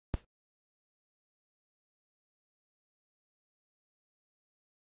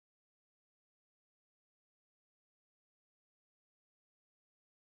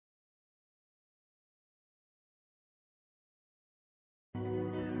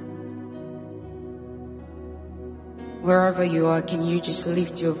Wherever you are, can you just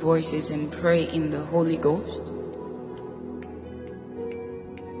lift your voices and pray in the Holy Ghost?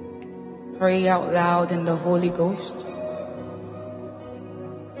 Pray out loud in the Holy Ghost.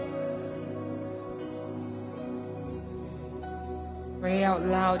 Pray out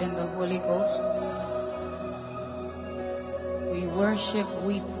loud in the Holy Ghost. We worship,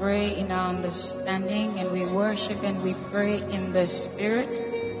 we pray in our understanding, and we worship and we pray in the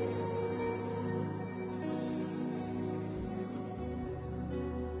Spirit.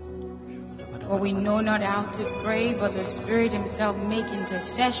 For we know not how to pray, but the Spirit Himself make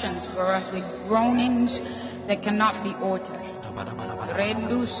intercessions for us with groanings that cannot be uttered.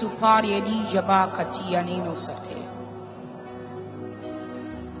 Rendu supari edija bakati anino sate.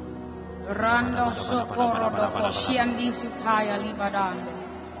 Rando sokoro doko shiandi sutaya libadande.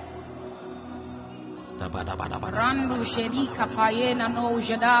 Randu sherika payena no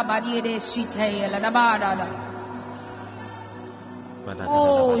jada badiede sitaya la dabada.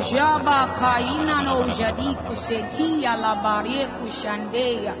 Oh, Jaba Kaina no Jadiku Setia la Barieku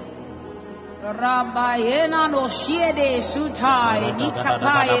Shandeya Rabayena no Shiede Sutai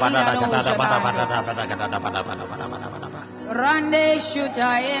Nikapai Rande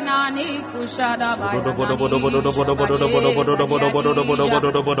Shutaena Nikusada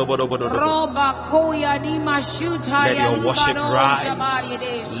Roba Koya Nima Shutaya. Let your worship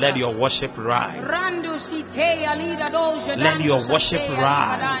rise. Let your worship rise. Randu Sitea Lida Doja. Let your worship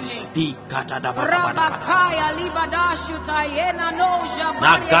rise. Rabakaya Libada Shutayena Noja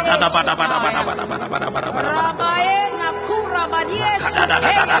Rabaena Kura Badia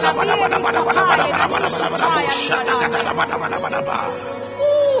Oh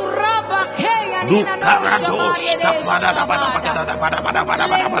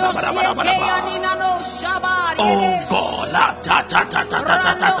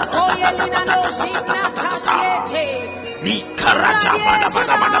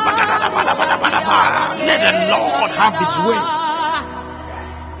God, let the Lord have His way.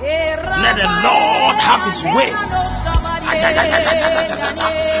 Let the Lord have His way.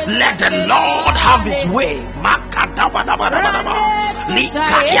 Let the Lord have His way.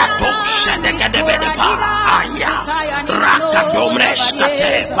 Likayato shedegedebedeba aya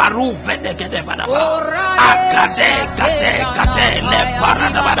rakadomreskate baruvedegedebadaba akade kade kade le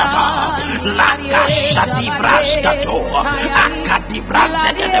paradabadaba lakashadibraskato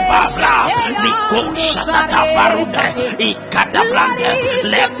akadibradegedebabra likoshadata barude ikadablande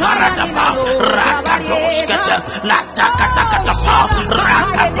le paradaba rakadoskate latakatakatapa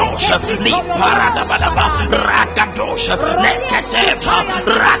rakadosha li paradabadaba rakadosha lekateba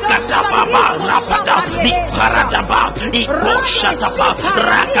rakadababa rapada li paradaba ikoshataba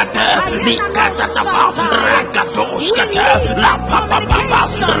rakata li katataba rakadoskate la papa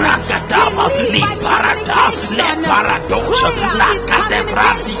rakadaba li parada le paradosha la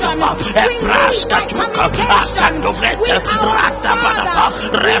kadebradikaba ebraskatuka akandogrete ratabadaba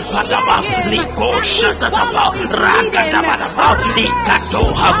repadaba li koshataba rakadabadaba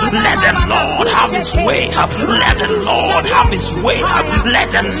ikatoha. Let the Lord have His way. Let the Lord have His way. Let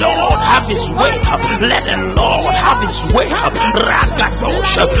the Lord have His way. Let the Lord have His way.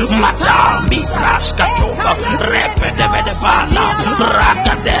 Rakadosha Madam Bikraskatoka Repedebedebana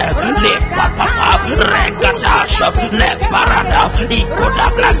Rakade Le Papa Regadasha Le Parada Ikoda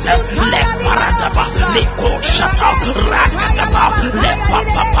Blanda Le Paradaba Le Koshata Rakadaba Le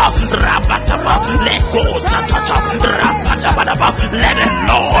Papa Rabataba Le Kotata Rapadabadaba. Let the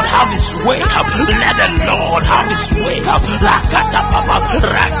Lord have His way. Let the Lord have His way.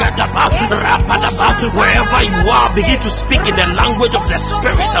 Wherever you are, begin to speak in the language of the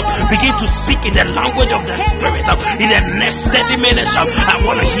Spirit. Begin to speak in the language of the Spirit. In the next 30 minutes, I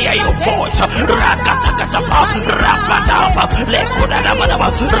want to hear your voice.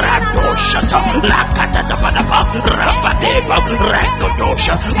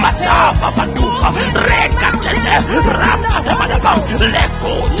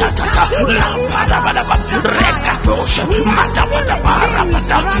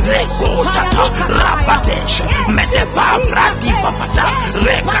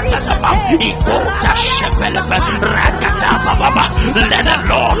 Let the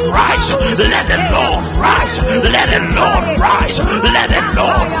Lord rise. Let the Lord rise. Let the Lord rise. Let the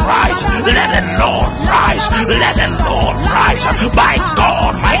Lord rise. Let the Lord rise. Let the Lord rise. By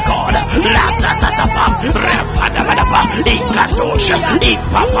God, my God.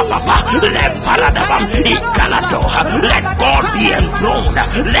 Let God be enthroned.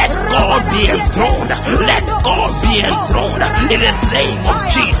 Let God be enthroned. Let God be enthroned in the name of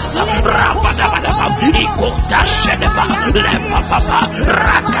Jesus. Rabadabadaba, Ikota Shedeba, Lepapa,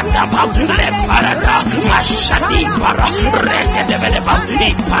 Rakadaba, Leparada, Mashadi Para, Rekedebedeba,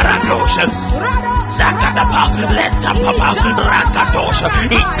 Iparadosha. Zakadaba, Letapapa, Rakadosha,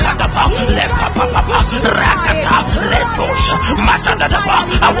 Ikadaba, Lepapa, Rakata, Letosha, Matadaba.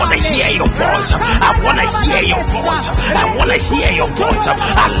 I want to hear your voice. I want to hear your voice. I want to hear your voice.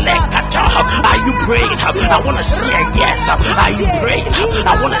 Alekata, are you praying? I want to see a yes. Are you praying?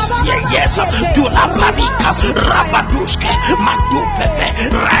 I want to see a yes. Do la parika, Rabaduske,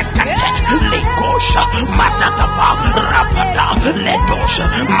 Madufefe, Rakate, Lekosha, Matadaba, Rabada, Letosha,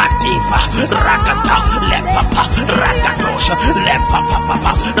 Madiva, Rakata, Lepapa, Rakatosha,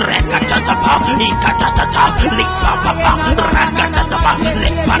 Lepapa, Rekatata, Ikatata, Lipapa, Rakatata,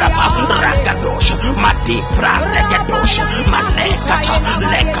 Leparapa, Rakatosha, Madifra, Legadosha, Malekata,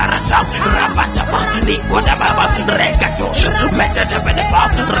 Lekarata, Rabatapa, Likodababa, Rekatosha, Metadababa,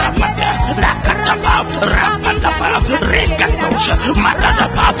 Rabata, Lakatapa, Rapatapa, Rekatosha,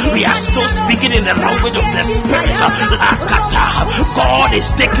 Matadapa. We are still speaking in the language of the Spirit. Lakata. God is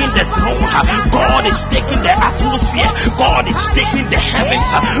taking the throne. God is taking the atmosphere. God is taking the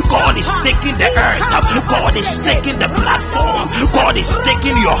heavens. God is taking the earth. God is taking the platform. God is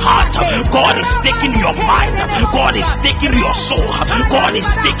taking your heart. God is taking your mind. God is taking your soul. God is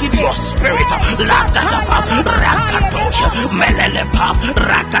taking your spirit. Rakatosha, Melelepa,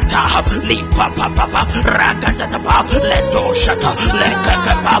 Rakata, Lipa Papa, Rakatapa, Letosha,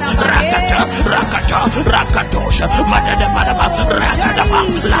 Lekapa, Rakata, Rakatosha, Madadabadaba, Rakadaba,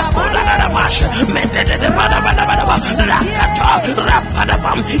 Lakoladabasha, Medadabadabadaba, Lakata,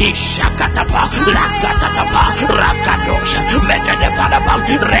 Rapadabam, Ishakatapa, Lakatapa, Rakatosha, Medadabadabam,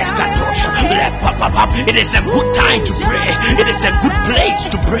 Rekatosha, Lepapapam. It is a good time to pray. It is a good place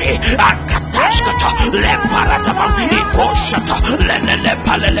to pray. Akatashkata, Leparadabam, Ikoshata,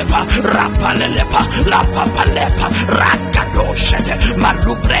 Lelepa, Rapalelepa, Lapapalepa, Rakatosha,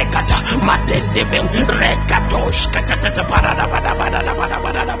 Malubrekata, Madedebem, Rekatoshkata,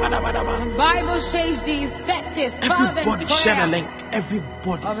 The Bible says the effective everybody share the link.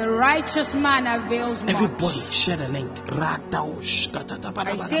 Everybody of a righteous man avails much. Everybody share the link.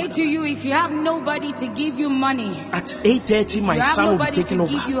 I say to you, if you have nobody to give you money, at 8:30 my son will be taking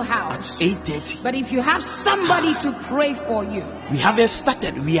over. Give you At 8:30. But if you have somebody to pray for you, we haven't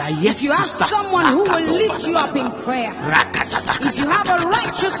started. We are yet if you to have start. someone who will lift you up in prayer, if you have a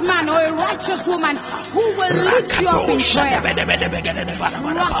righteous man or a righteous woman who will lift you up in prayer,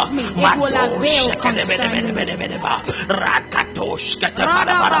 trust me, it will avail concerning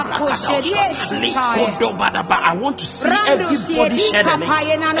I want to see everybody share the link.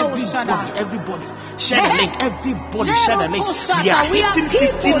 Everybody share the link. Everybody share the link. We are hitting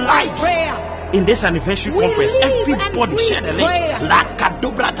 50 live in this anniversary conference. Everybody share the link.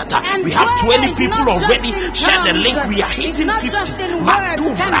 We have 20 people already. Share the link. We are hitting 50.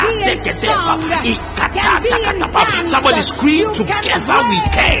 Somebody scream together we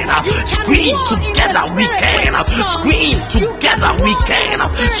can. Scream together we can. Scream together we can.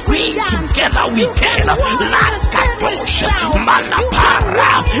 Scream together we can. Lakatosh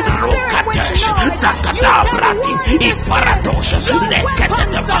Malapara Rokatesh Takadabrati Iparadosh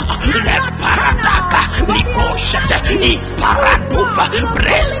Lekataba Leparadaka Nikoshete Iparaduva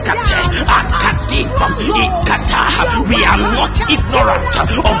Breskate Akadiva Ikata. We are not ignorant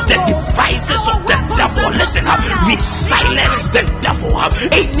of the devices of the devil. Listen up, we silence the devil.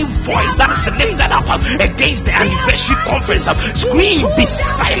 Any voice that is lifted up against the anniversary conference, scream be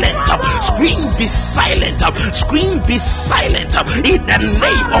silent. Scream be silent. Scream be silent in the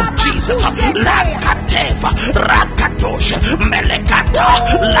name of Jesus. Lakateva Rakatosh Melekata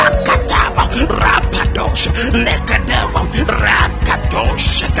Lakatava Rapadosh Lekadeva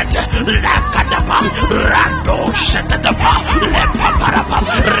Rakatosh Lakadava Radosh Lepaparapam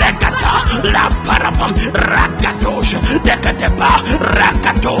Rekata Laparapam Rakatosh Dekadeva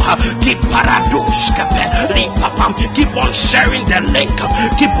Rakatoha Kiparadosh Lipapam. Keep on sharing the link.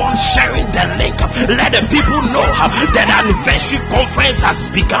 Keep on sharing the link. Let the people know that the anniversary conference has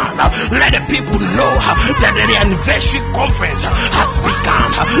begun. Let the people know that the anniversary conference has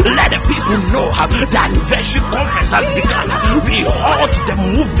begun. Let the people know the anniversary conference has begun. We halt the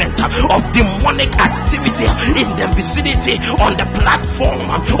movement of demonic activity in the vicinity, on the platform,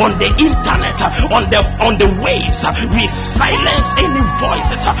 on the internet, on the waves. We silence any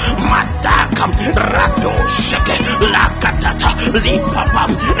voices Madakam Rado Sheke Lakatata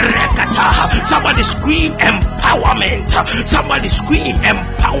Lipapam Rekata. Somebody scream empowerment. Somebody scream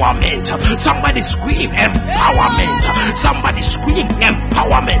empowerment. Somebody scream empowerment. Somebody scream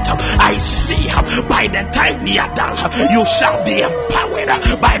empowerment. I see by the time we are done, you shall be empowered.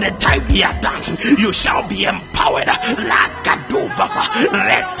 By the time we are done, you shall be empowered.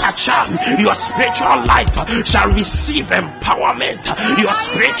 Your spiritual life shall receive empowerment. Your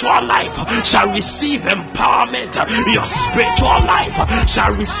spiritual life shall receive empowerment. Your spiritual life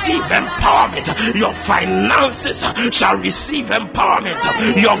shall receive empowerment. Your finances shall receive empowerment.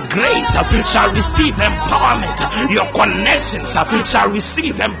 Your grace shall receive empowerment. Your connections shall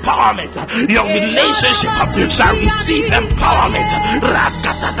receive empowerment. Your relationship shall receive empowerment.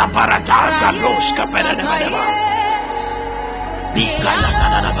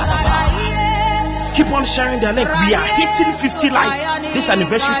 Keep on sharing the link. We are hitting 50 likes this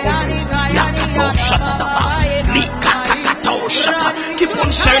anniversary conference. Keep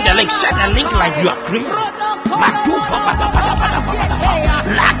on sharing the link. Share the link like you are crazy.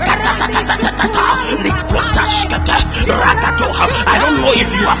 I don't know if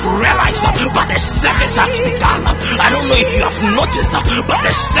you have realized, but the service has begun. I don't know if you have noticed, but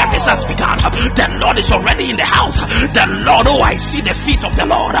the service has begun. The Lord is already in the house. The Lord, oh, I see the feet of the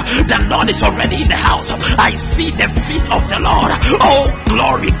Lord. The Lord is already in the house. I see the feet of the Lord. Oh,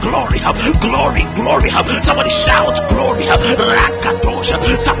 glory, glory, glory, glory. Somebody shout glory.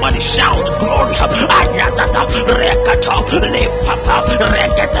 Somebody shout glory. Ayatata rekata lepapa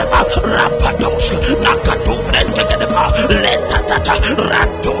rekataba rapados nakatu rentegedeba letata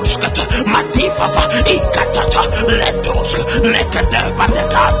radoskata madifava ikatata letos nekadeba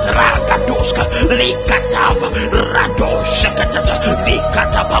ragadoska likatava radoskata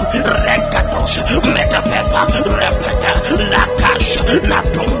likatava rekatos metapepa repeta lakash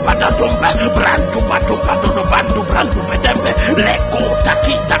natumba datumba brandu brandu bedembe lekota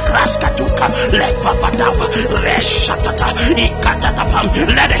kita kraskatuka lefavadava reshatata ikatatapam.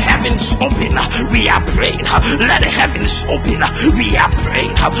 Let the heavens open. We are praying. Let the heavens open. We are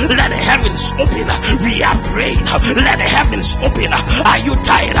praying. Let the heavens open. We are praying. Let the heavens open. Are you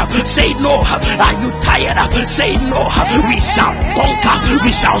tired? Say no. Are you tired? Say no. We shall conquer.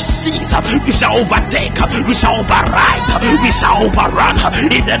 We shall seize. We shall overtake. We shall override. We shall overrun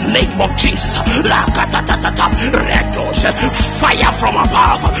in the name of Jesus. Fire from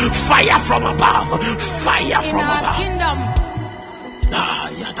above. Fire from above. Fire from above. Kingdom.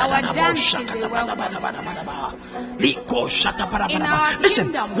 Our dancing will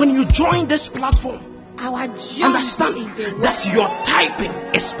listen, when you join this platform, our understand that your typing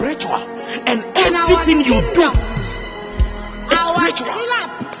is spiritual and everything you do is spiritual.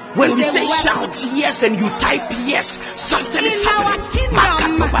 When we say shout yes and you type yes, something is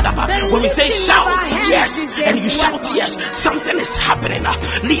happening. When we say shout yes and you shout yes, something is happening.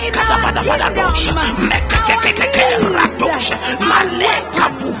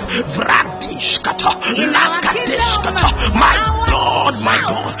 My God, my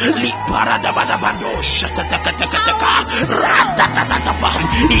God.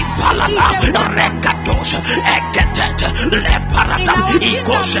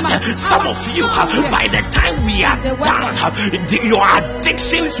 Some of you, by the time we are done, your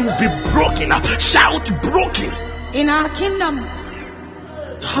addictions will be broken. Shout broken. In our kingdom,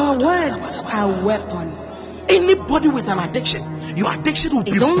 our words are a weapon. Anybody with an addiction, your addiction will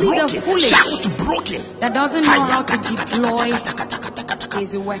be broken. Shout broken. That doesn't know how to deploy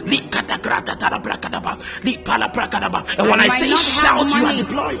is a weapon. And when I say shout, you are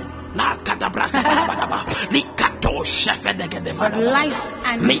deploying. But life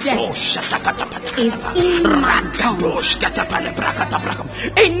and death is in my tongue.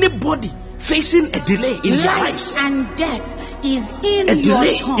 Anybody facing a delay in their lives, and death is in a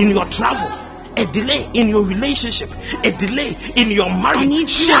delay your tongue. in your travel, a delay in your relationship, a delay in your marriage, and if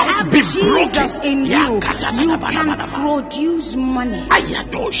shall you have be Jesus broken. in you can produce money.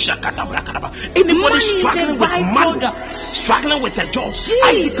 Anybody struggling with money, struggling with a job,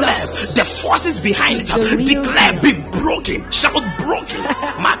 I declare the forces behind it declare be broken. Shout broken.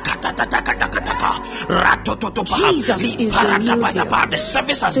 Jesus is the real deal. The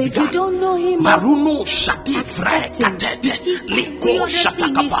service has So if you begun. don't know him, Maruno Shati accept him. Liko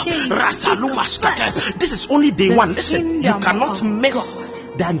Shatakapa Rataluma Skate. This is only day one. Listen, you cannot miss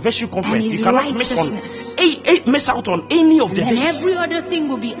the anniversary conference. You cannot miss out on any of the and days. every other thing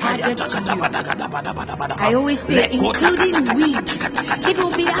will be added to you. I always say, including we, it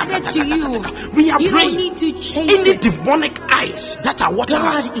will be added to you. We are You don't praying. need to chase Any it. demonic eyes that are watching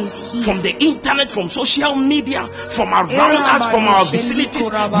us God is here. from the internet, from social media, from around us, from our vicinities,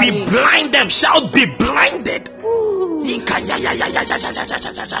 we blind them. Shout, be blinded.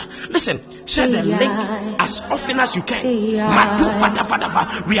 Listen, share the link as often as you can. We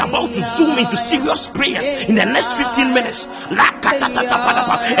are about to zoom into serious prayers in the next 15 minutes.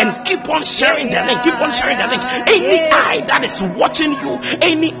 And keep on sharing the link. Keep on sharing the link. Any eye that is watching you,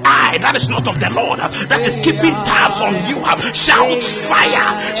 any eye that is not of the Lord, that is keeping tabs on you, shout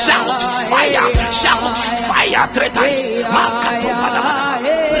fire, shout fire, shout fire 3 times.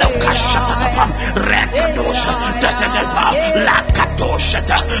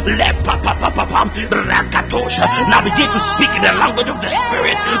 Now begin to speak in the language of the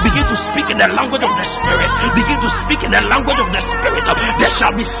Spirit. Begin to speak in the language of the Spirit. Begin to speak in the language of the Spirit. There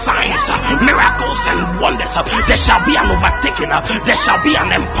shall be signs, miracles, and wonders. There shall be an overtaking. There shall be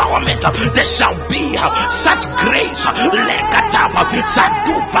an empowerment. There shall be such grace.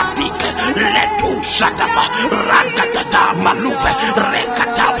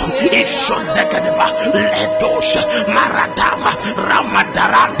 Letosha Maradama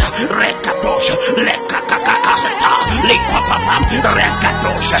Ramadaranda Rekatosha Lekakakakata Lekapapam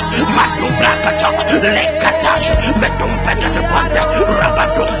Rekatosha Matubrakata Lekatasha Metumpeta de Banda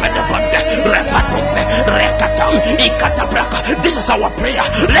Rabatumpe de Banda Repatumpe Rekatam Ikatabraka. This is our prayer.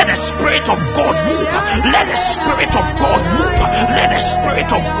 Let the Spirit of God move. Let the Spirit of God move. Let the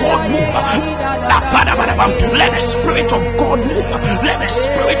Spirit of God move. Let the Spirit of God move. Let the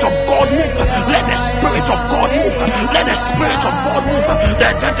Spirit of God move. Let the Spirit of God move. Let the Spirit of God move.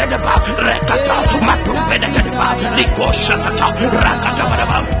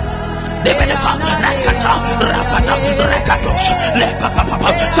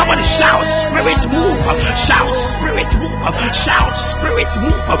 Somebody shout, Spirit move. Shout, Spirit move. Shout, Spirit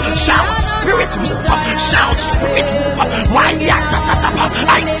move. Shout, Spirit move. Shout, Spirit move.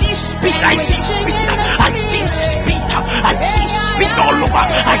 I see speed. I see speed. I see speed. I see speed all over.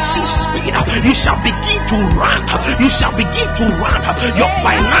 I see speed. You shall begin to run. You shall begin to run. Your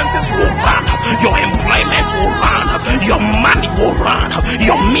finances will run. Your employment will run. Your money will run.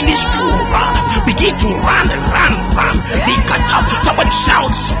 Your ministry will run. Begin to run and run. Somebody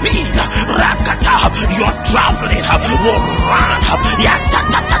shout speed. Your traveling will run.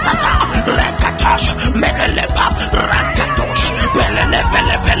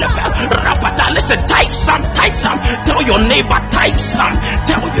 Listen, type some. Tell your neighbor, type some.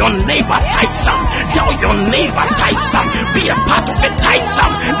 Tell your neighbor, type some. Tell your neighbor, type some. Be a part of it, type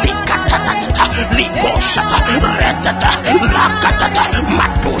some.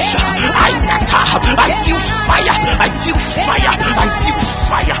 I feel fire. I feel fire. I feel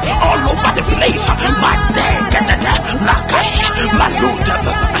fire all over the place. Lakash, Maluta,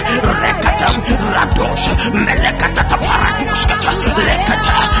 Rekatam, Radosh, Melekata, Paradoshkata,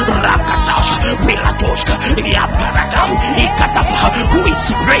 Lekata, Rakatash, Milatoshka, Yaparadam, Ikatapa. Who is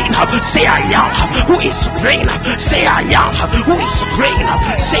praying? Say I am. Who is praying? Say I am. Who is praying?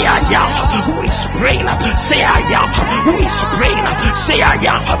 Say I am. Who is praying? Say I am. Who is praying? Say I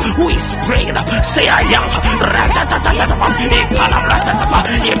am. Who is praying? Say I am. Ratatatata, Ipalabratatapa,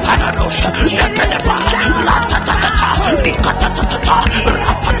 Ipaladosha, Yakadaba, Latatata, Likatatata,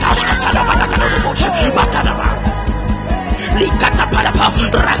 Rapatashkatana, Batadaba. I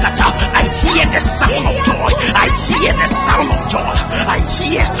hear the sound of joy. I hear the sound of joy. I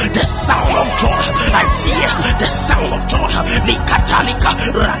hear the sound of joy. I hear the sound of joy. Likatalika,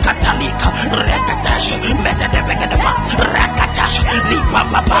 Rakatalika, Rakatash, Medadebekadaba, Rakatash,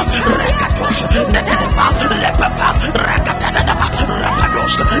 Lipapa, Rakatosh, Nedeba, Lepapa, Rakatadaba,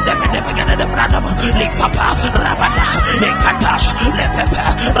 Rapadosh, Debekadabradaba, Lipapa, Rabada, Ekatash,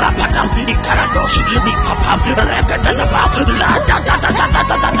 Lepepa, Rabadam, Ikaradosh, Lipapa, Rakatadaba.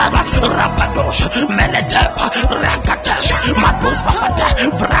 Rapadosh, Menedepa, Rakatash, Matufata,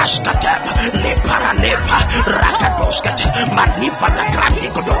 Vrashkatep, Leparanepa, Rakadoshkat, Manipa,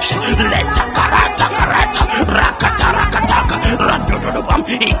 Grandikodosh, Leta Karata, Rakatarakataka, Radodobam,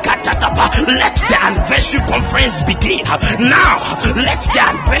 Ikatatapa. Let the anniversary conference begin. Now, let the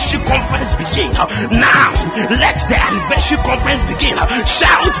anniversary conference begin. Now, let the anniversary conference begin.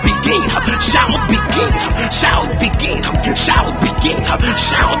 Shout begin. Shout begin. Shout begin. Shout begin.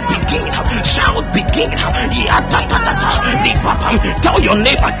 Shout begin. Shout begin. Tell your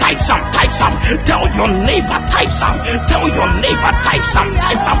neighbor, type some. Tell your neighbor, type some. Tell your neighbor, type some.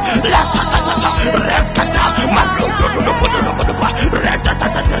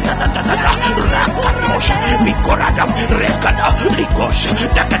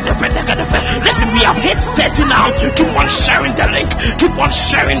 Listen, we have hit 30 now. Keep on sharing the link. Keep on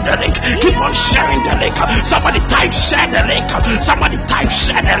sharing the link. Keep on sharing the link. Somebody type share the link. Somebody type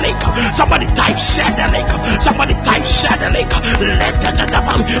share the link. Somebody type share the link. Somebody type share the link. Let the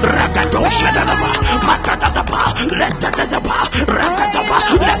ragado share the makadaba. Let the ragadaba.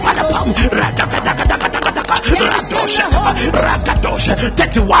 Ragadosha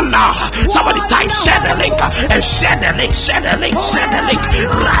 31 now. Somebody type share the link and share the link, share the link, share the link.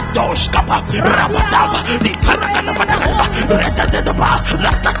 Radosh kapa rabadaba di parakadaba redadaba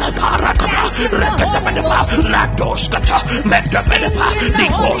redadaba radosh kata medabeba di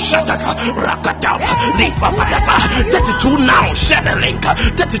koshata rakadaba di papadaba. 32 now, share the link.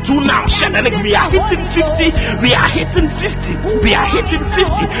 32 now, share the link. We are hitting 50. We are hitting 50. We are hitting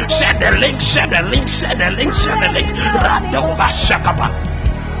 50. Share the link, share the link, share the link, share the link. Radova Shakaba.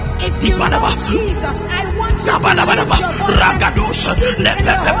 If you love Jesus, I want you to Ragadosha,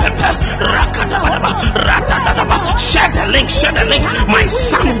 Rakadabadaba, share the link, share the link. My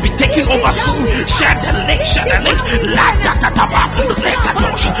son will be taking over soon. Share the link, share the link. Rakadaba,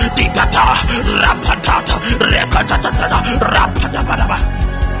 Rekadosha, Didata, Rapadata, Rekadata, Rapadabadaba.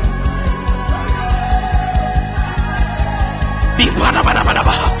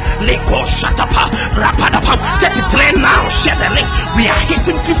 Leko Shatapa Rapadapa 33 now. Share the link. We are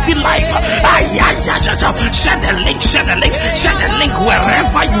hitting 50 live. Share the link, share the link, share the link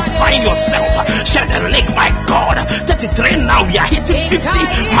wherever you find yourself. Share the link, my God. 33 now. We are hitting 50.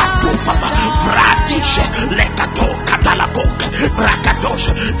 Matufafa Vratisha Lekato Katalakok Rakadosh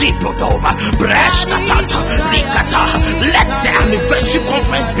Ditodova Bresh Katata Likata. Let the anniversary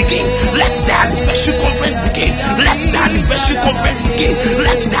conference begin. Let the anniversary conference begin. Let the anniversary conference begin.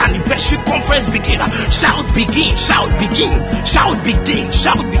 Let the anniversary conference begin. Shout begin, shout begin, shout begin,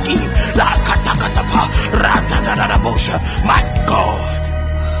 shout begin. La katakatapa radadadabosha. My God.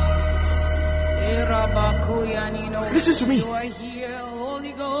 Listen to me.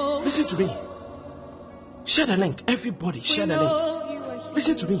 Listen to me. Share the link. Everybody share the link.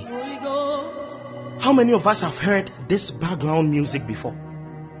 Listen to me. How many of us have heard this background music before?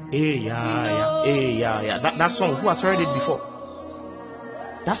 That song, who has heard it before?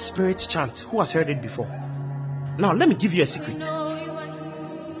 That spirit chant, who has heard it before? Now let me give you a secret.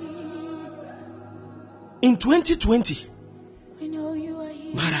 In 2020,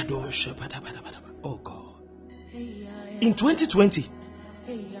 oh God, in 2020,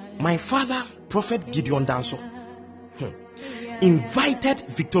 my father, Prophet Gideon Danso, invited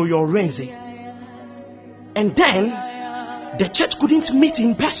Victoria Renzi, and then the church couldn't meet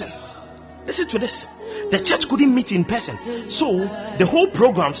in person. Listen to this. The church couldn't meet in person. So the whole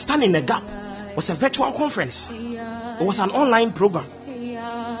program, Stand in the Gap, was a virtual conference. It was an online program.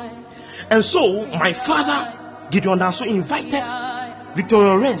 And so my father, Gideon Danso, invited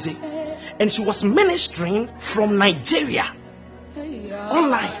Victoria Renzi, and she was ministering from Nigeria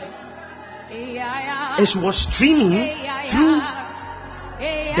online. And she was streaming through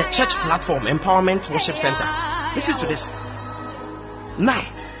the church platform, Empowerment Worship Center. Listen to this. Now,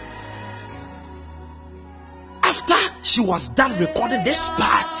 after she was done recording this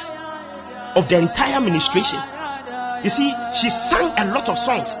part of the entire ministration, you see, she sang a lot of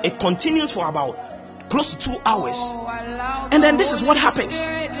songs. It continues for about close to 2 hours. And then this is what happens.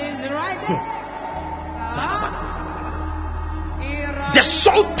 The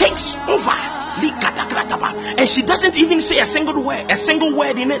song takes over. And she doesn't even say a single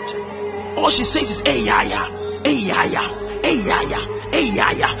word in it. All she says is Eyaya, Eyaya, Eyaya,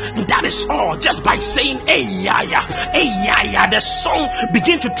 Eyaya. That is all. Just by saying Eyaya, Eyaya, the song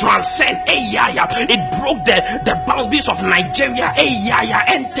began to transcend Eyaya. It broke the boundaries of Nigeria. Eyaya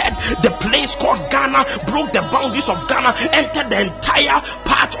entered the place called Ghana, broke the boundaries of Ghana, entered the entire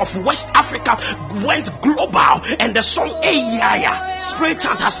part of West Africa, went global, and the song Eyaya, spirit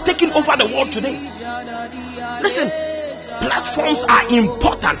chant, has taken over the world today. Listen, platforms are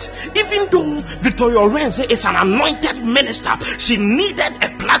important. Even though Victoria Renzi is an anointed minister, she needed a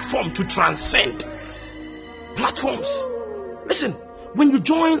platform to transcend. Platforms. Listen, when you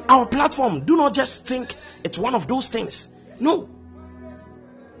join our platform, do not just think it's one of those things. No.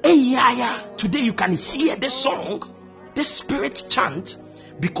 Today you can hear this song, this spirit chant,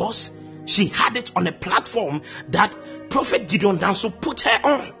 because she had it on a platform that Prophet Gideon Danso put her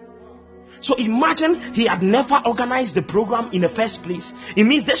on. So imagine he had never organized the program in the first place. It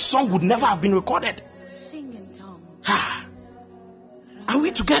means this song would never have been recorded. Sing in tongues. Are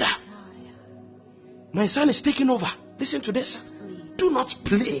we together? My son is taking over. Listen to this. Do not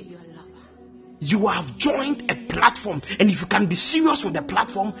play. You have joined a platform, and if you can be serious with the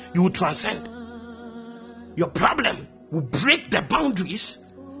platform, you will transcend. Your problem will break the boundaries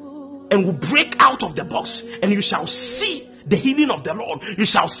and will break out of the box, and you shall see the healing of the Lord. You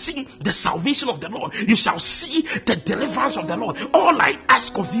shall see the salvation of the Lord. You shall see the deliverance of the Lord. All I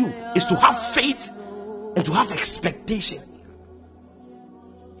ask of you is to have faith and to have expectation.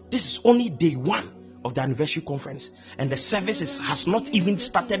 This is only day 1 of the anniversary conference, and the service has not even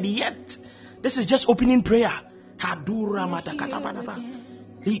started yet. This is just opening prayer.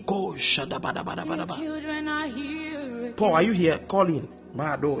 Paul, are you here? Call in.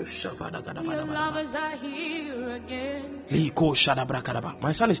 My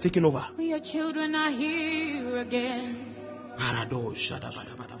son is taking over. Your children are here again.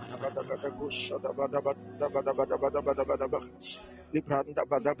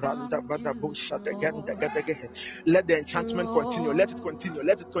 Let the enchantment continue. Let it continue.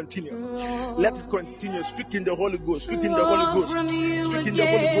 Let it continue. Let it continue. Speak in the Holy Ghost. Speak in the Holy Ghost. Speak in the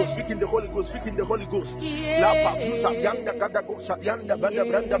Holy Ghost. Speak in the Holy Ghost. Speak in the Holy Ghost.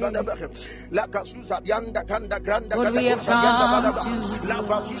 What we have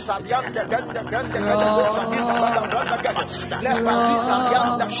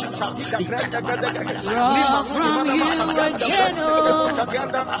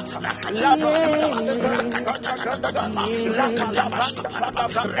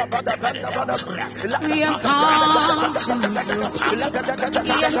come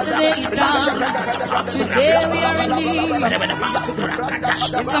yesterday done, today we are in need.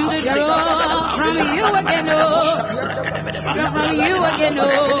 Come to draw from you again, oh, draw from you again, oh.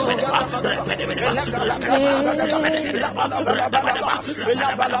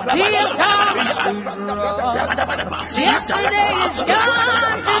 Yesterday is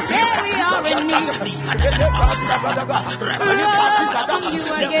gone, today we are in need. From you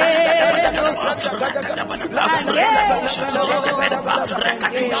again, we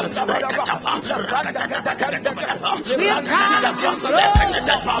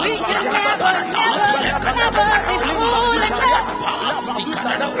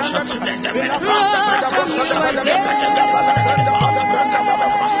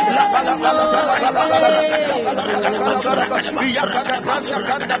have come to grow.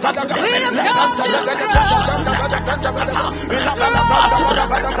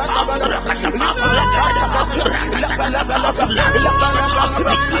 We can never be fooled again.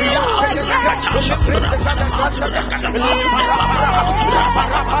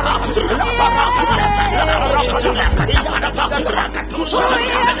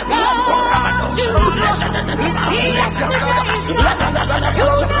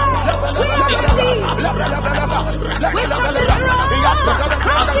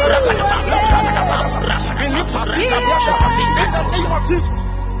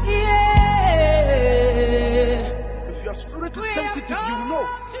 If your spirit is sensitive, you know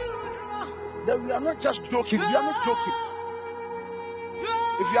that we are not just joking. We are not joking.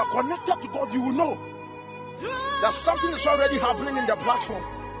 If you are connected to God, you will know that something is already happening in the platform.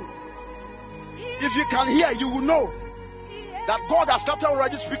 If you can hear, you will know that God has started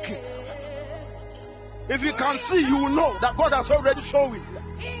already speaking. If you can see, you will know that God has already shown it.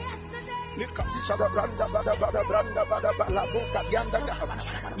 This is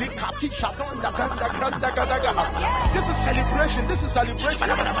celebration. This is celebration.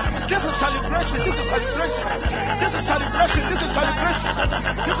 This is celebration. This is celebration. This is celebration.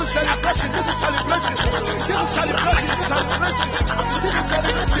 This is celebration. This is celebration. This is celebration. This is celebration. This is celebration.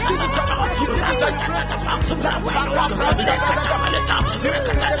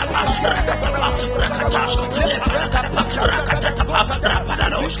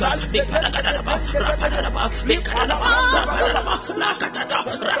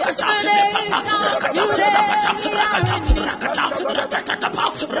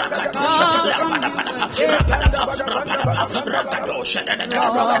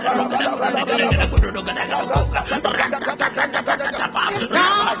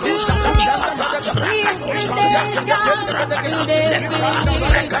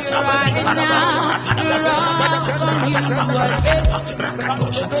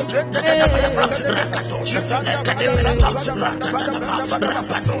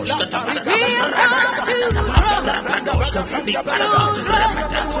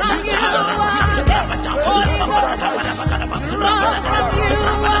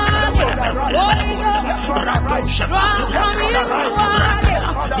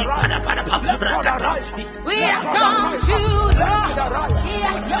 We have come to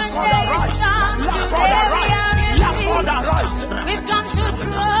we've come to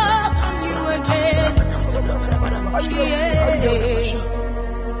draw from you again.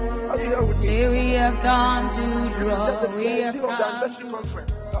 Say we have come to draw. We have come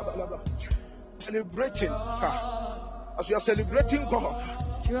celebrating. As we are celebrating God,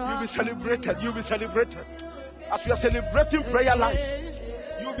 you'll be celebrated. You'll be celebrated. As we are celebrating prayer life,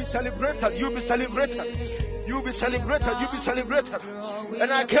 you'll be celebrated, you'll be celebrated, you'll be celebrated, you'll be celebrated.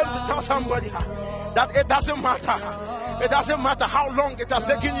 And I came to tell somebody that it doesn't matter. It doesn't matter how long it has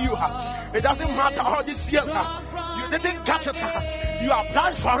taken you. It doesn't matter all these years. You didn't catch it. You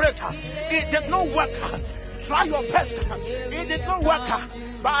applied for it. It did not work. Try your best. It did not work.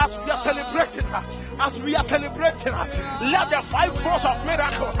 But as we are celebrating, let the fivefold of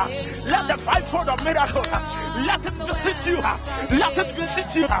miracles, let the fivefold of miracles, let it visit you, let it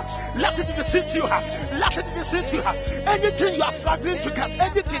visit you, let it visit you, let it visit you. Anything you are struggling to get,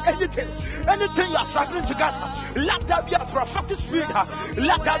 anything you are struggling to get, let there be a prophetic spirit,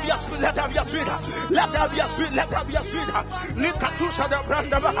 let there be a spirit, let there be a spirit, let there be a spirit, let there be a spirit.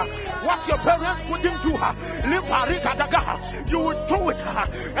 What your parents wouldn't do, you would do it,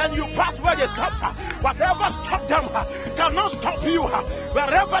 and you pass where they stop. Whatever stop them cannot stop you.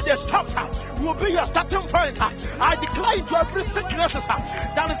 Wherever they stop will be your starting point. I declare into every sickness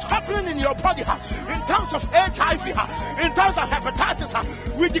that is happening in your body, in terms of HIV, in terms of hepatitis,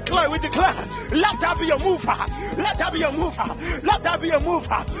 we declare, let there be a move, let there be a move, let there be a move,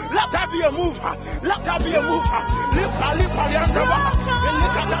 let there be a move, let there be a move.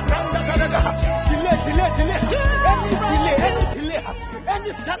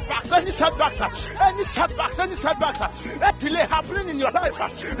 Any setbacks, any delay happening in your life,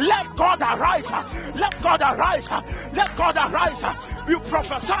 let God arise, let God arise, let God arise. We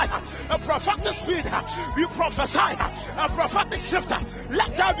prophesy a prophetic spirit, we prophesy a prophetic shift.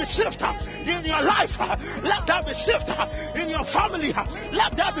 Let there be shift in your life, let there be shift in your family,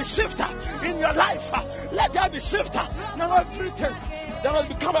 let there be shift in your life, let there be shift. Now everything that has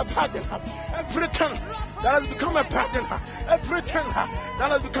become a burden, everything that has become a burden, everything that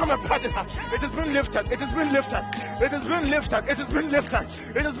has become a burden, it has been lifted, it has been lifted, it has been lifted, it has been lifted,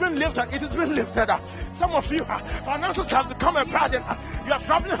 it has been lifted, it has been lifted. Some of you, finances have become a burden, your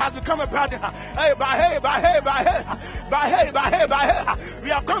problem has become a burden. Hey,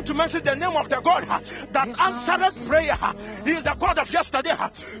 we are going to mention the name of the God that answered prayer. He is the God of yesterday,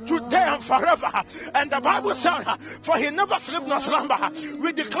 today, and forever. And the Bible said, for he never sleep nor slumber.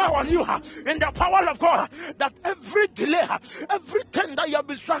 We declare on you, in the power of God, that every delay, everything that you have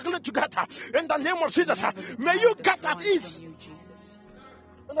been struggling to get, in the name of Jesus, may you get at ease.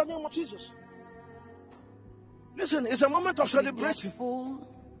 In the name of Jesus. Listen, it's a moment of celebration.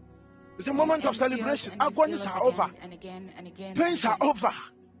 It's a moment of celebration. Agonies are over. Pains are over.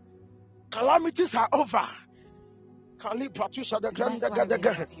 Calamities are over.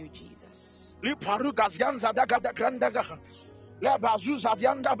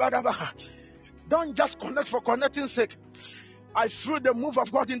 Don't just connect for connecting's sake. I feel the move of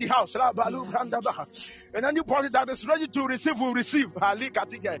God in the house. And anybody that is ready to receive will receive.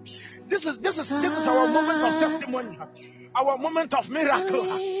 This is our moment of testimony. Our moment of miracle,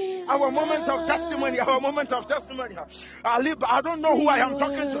 our moment of testimony, our moment of testimony. I don't know who I am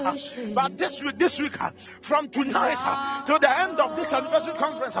talking to, but this week, from tonight to the end of this anniversary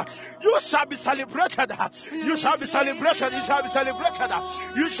conference, you shall be celebrated. You shall be celebrated. You shall be celebrated.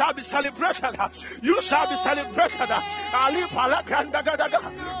 You shall be celebrated. You shall be celebrated.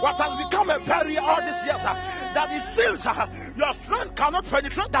 What has become a barrier all these years, that it seems your strength cannot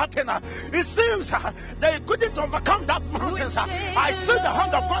penetrate that thing. It seems that you couldn't overcome that mountain. I see the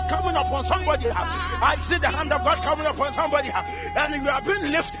hand of God coming upon somebody. I see the hand of God coming upon somebody. And you have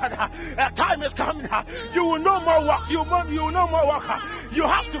been lifted. A time is coming. You will no more walk. You will no more walk. You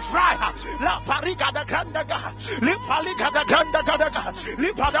have to fly.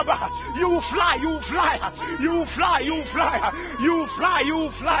 You will fly. You will fly. You will fly. You will fly. You will fly. You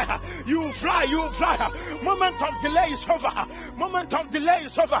will fly. You will fly. You will fly. Moment of delay is over. Moment of delay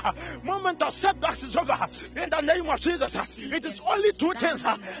is over. Moment of setbacks is over. In the name of Jesus, it is only two things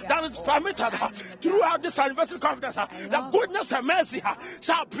that is permitted throughout this anniversary conference. The goodness and mercy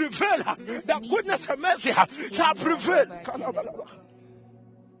shall prevail. The goodness and mercy shall prevail.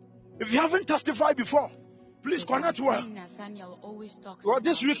 If you haven't testified before, please connect well. Well,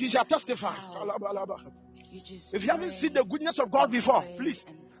 this week you shall testify. If you haven't seen the goodness of God before, please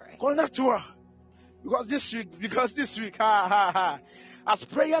connect well. Because this week, as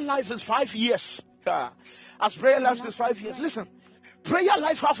prayer life is 5 years. As prayer life is 5 years. Listen, prayer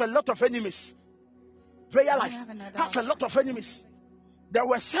life has a lot of enemies. Prayer life has a lot of enemies. There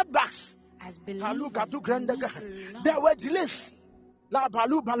were setbacks. There were delays. There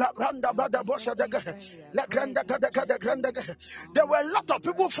were a lot of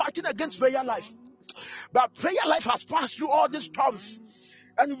people fighting against prayer life. But prayer life has passed through all these storms.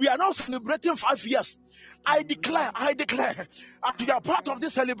 And we are now celebrating 5 years. I declare, as you are part of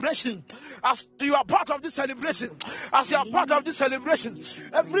this celebration, as you are part of this celebration,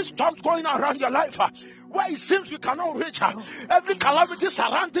 every storm going around your life, where it seems you cannot reach, every calamity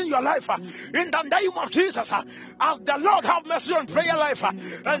surrounding your life, in the name of Jesus, as the Lord have mercy on prayer life,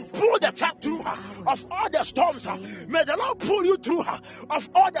 and pull the track through of all the storms, may the Lord pull you through of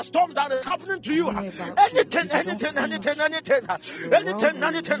all the storms that is happening to you. Anything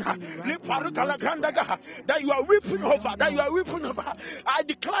that you are weeping over, I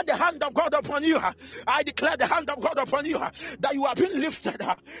declare the hand of God upon you. That you are being lifted,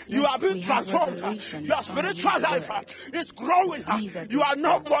 you are being transformed, your spiritual life is growing. You are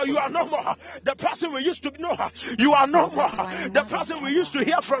no more, the person we used to know. You are no more the person we used to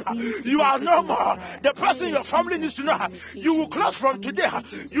hear from. You are no more the person your family needs to know. You will cross from today,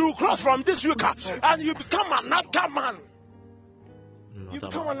 you will cross from this week, and you become another man. You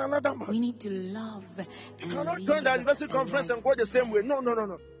become another man. We need to love. You cannot join the anniversary conference and go the same way. No.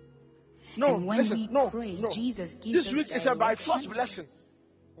 And when we pray, Jesus gives this week is a by force blessing.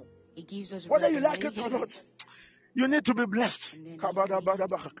 He gives us whether you like it or not. You need to be blessed. God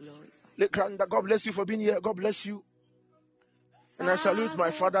bless you for being here. God bless you. And I salute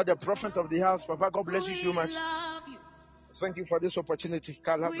my father, the prophet of the house. Papa, God bless you so much. Thank you for this opportunity.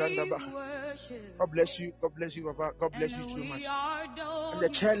 God bless you. God bless you, Papa. God bless you so much. And the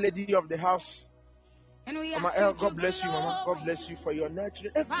chair lady of the house, Mama El, God bless you, Mama. God bless you for your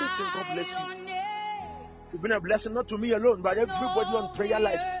nurturing. Everything, God bless you. You've been a blessing not to me alone, but everybody on prayer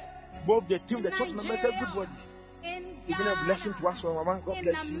life. Both the team, the church members, everybody. You've been a blessing to us, Mama. God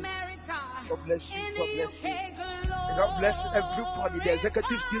bless you. God bless you. God bless you. And God bless everybody, the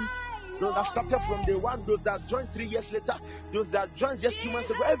executive team. Those that started from day one, those that joined 3 years later, those that joined just 2 months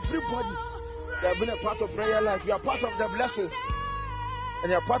ago, everybody, they have been a part of prayer life. You are part of the blessings.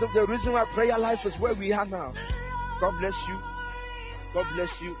 And you are part of the reason why prayer life is where we are now. God bless you. God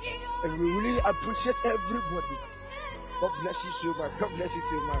bless you. And we really appreciate everybody. God bless you so much. God bless you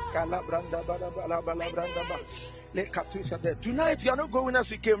so much. Tonight, you are not going as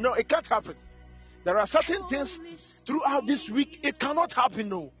we came. No, it can't happen. There are certain things throughout this week, it cannot happen,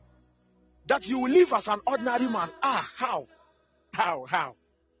 no. That you will live as an ordinary man. How?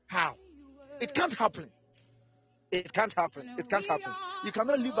 It can't happen. It can't happen. It can't happen. You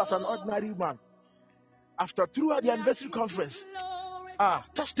cannot live as an ordinary man. After throughout the anniversary conference,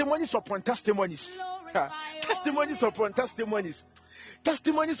 testimonies upon testimonies. Testimonies upon testimonies.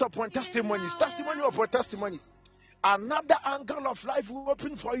 Testimonies upon testimonies. Testimony upon testimonies. Another angle of life will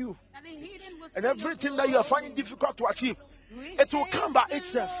open for you. And everything that you are finding difficult to achieve, it will come by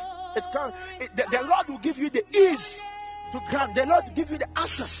itself. The Lord will give you the ease to grant. The Lord will give you the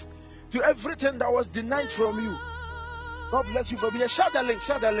access to everything that was denied from you. God bless you for being. Share the link.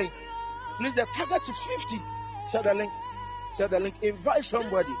 Please, the target is 50. Share the link. Invite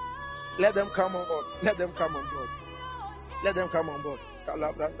somebody. Let them come on board.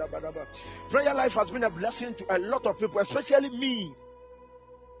 Prayer life has been a blessing to a lot of people, especially me.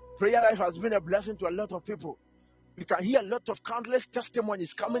 Prayer life has been a blessing to a lot of people. We can hear a lot of countless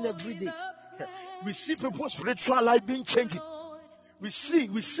testimonies coming every day. We see people's spiritual life being changed. We see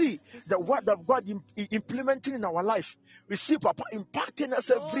the word of God implementing in our life. We see Papa impacting us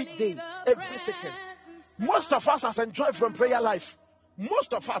every day, every second. Most of us has enjoyed from prayer life.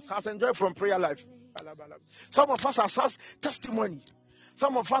 Some of us has testimony.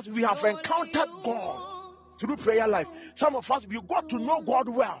 Some of us, we have encountered God through prayer life. Some of us, we got to know God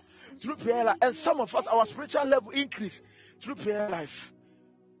well through prayer life. And some of us, our spiritual level increased through prayer life.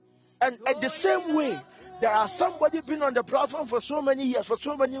 And at the same way, there are somebody been on the platform for so many years, for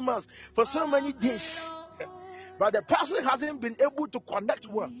so many months, for so many days. But the person hasn't been able to connect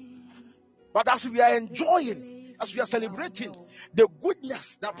well. But as we are enjoying, as we are celebrating the goodness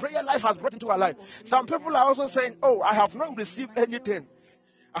that prayer life has brought into our life, some people are also saying, I have not received anything.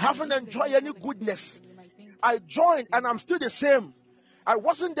 I haven't enjoyed any goodness. I joined and I'm still the same. I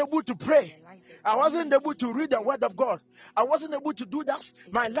wasn't able to pray. I wasn't able to read the word of God. I wasn't able to do that.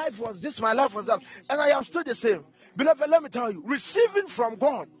 My life was this, my life was that. And I am still the same. Beloved, let me tell you, receiving from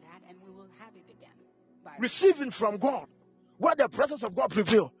God, where the presence of God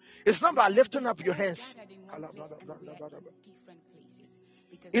prevails, it's not by lifting up your hands.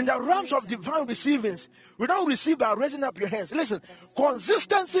 In the realms of divine receivings, we don't receive by raising up your hands. Listen,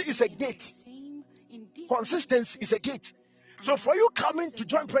 consistency is a gate. So for you coming to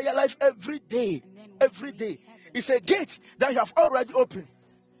join prayer life every day, it's a gate that you have already opened.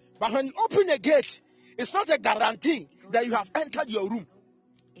 But when you open a gate, it's not a guarantee that you have entered your room.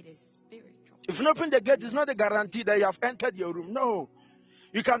 If you open the gate, it's not a guarantee that you have entered your room. No.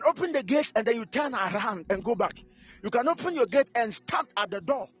 You can open the gate and then you turn around and go back. You can open your gate and stand at the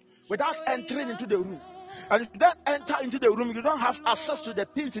door without entering into the room. And if you don't enter into the room, you don't have access to the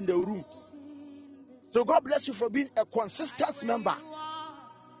things in the room. So God bless you for being a consistent member.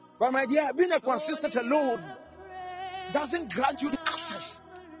 But my dear, being a consistent alone doesn't grant you the access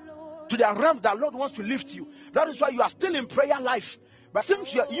to the realm that Lord wants to lift you. That is why you are still in prayer life. But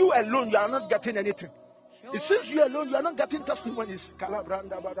since you alone, you are not getting anything. It seems you alone, you are not getting testimonies. But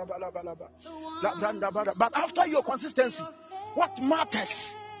after your consistency, what matters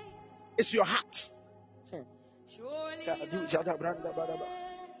is your heart.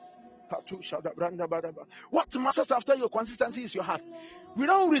 What matters after your consistency is your heart. We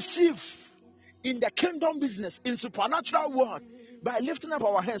don't receive in the kingdom business, in supernatural world, by lifting up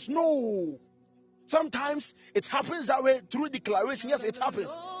our hands. No. Sometimes it happens that way through declaration. Yes, it happens.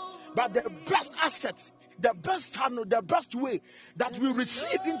 But the best asset, the best channel, the best way that we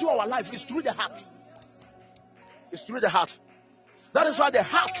receive into our life is through the heart. It's through the heart. That is why the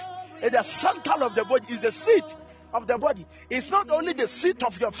heart is the center of the body, is the seat of the body. It's not only the seat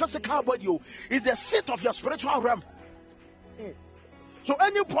of your physical body, it's the seat of your spiritual realm. So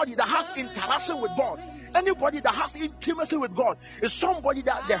anybody that has interaction with God, anybody that has intimacy with God, is somebody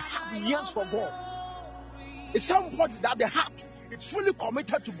that the heart yearns for God. It's somebody that the heart is fully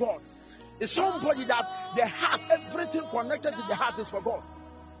committed to God. It's somebody that the heart, everything connected to the heart is for God.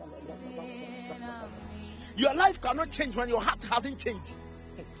 Your life cannot change when your heart hasn't changed.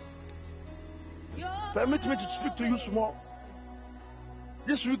 Permit me to speak to you small.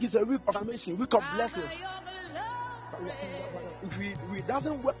 This week is a week of amazing, week of blessings. If it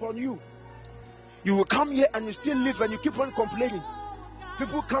doesn't work on you, you will come here and you still live and you keep on complaining.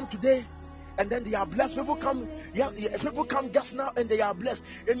 People come today and then they are blessed. People come just now and they are blessed.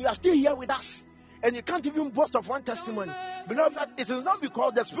 And you are still here with us. And you can't even boast of one testimony. Beloved, it is not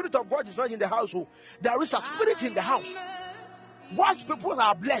because the Spirit of God is not in the household. There is a spirit in the house. Once people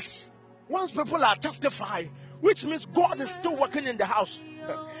are blessed, once people are testifying, which means God is still working in the house.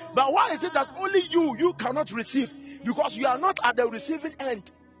 But why is it that only you cannot receive? Because you are not at the receiving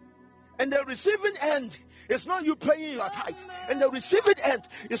end. And the receiving end is not you paying your tithes. And the receiving end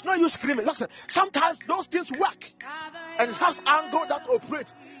is not you screaming. Listen, sometimes those things work. And it has angle that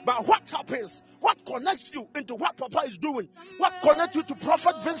operates. But what happens? What connects you into what Papa is doing? What connects you to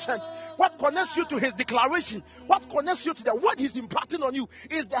Prophet Vincent? What connects you to his declaration? What connects you to the word he's imparting on you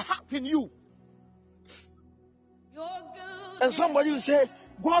is the heart in you. And somebody will say,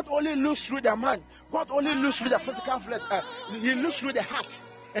 God only looks through the man. God only looks through the physical flesh. He looks through the heart.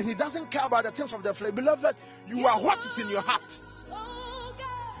 And he doesn't care about the things of the flesh. Beloved, you are what is in your heart.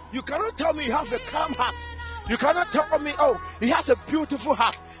 You cannot tell me you have a calm heart. You cannot tell me, oh, he has a beautiful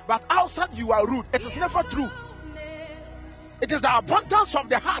heart. But outside you are rude. It is never true. It is the abundance of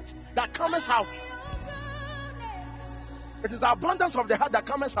the heart that comes out. It is the abundance of the heart that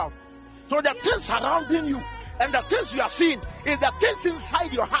comes out. So the things surrounding you and the things you are seeing is the things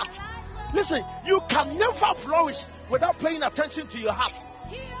inside your heart. Listen, you can never flourish without paying attention to your heart.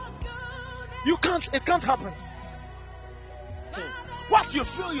 You can't, it can't happen. What you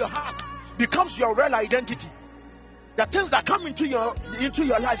feel your heart becomes your real identity. The things that come into your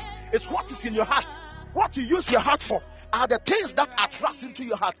life is what is in your heart. What you use your heart for are the things that attract into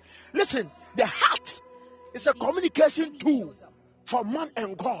your heart. Listen, the heart is a communication tool for man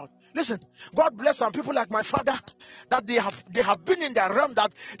and God. Listen, God bless some people like my father that they have been in the realm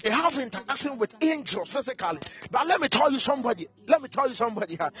that they have interaction with angels physically. But let me tell you somebody.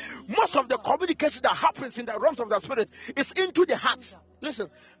 Most of the communication that happens in the realms of the spirit is into the heart. Listen,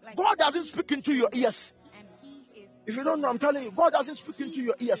 God doesn't speak into your ears. If you don't know, I'm telling you, God doesn't speak into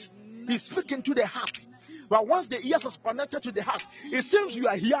your ears. He speaks into the heart. But once the ears are connected to the heart, it seems you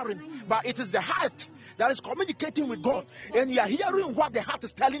are hearing, but it is the heart that is communicating with God, and you are hearing what the heart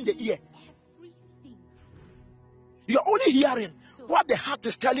is telling the ear. You are only hearing what the heart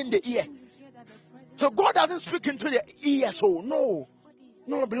is telling the ear. So God doesn't speak into the ear. So no,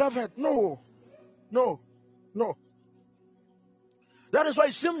 beloved, no. That is why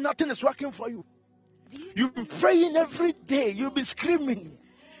it seems nothing is working for you. You've been praying every day. You've been screaming.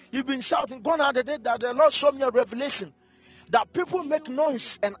 You've been shouting. Gone are the day that the Lord showed me a revelation that people make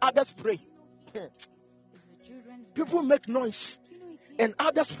noise and others pray. People make noise and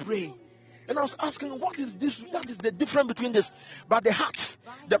others pray. And I was asking, what is this? That is the difference between this. But the heart,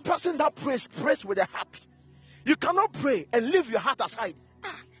 the person that prays with the heart. You cannot pray and leave your heart aside.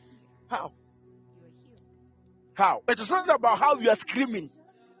 How? It is not about how you are screaming.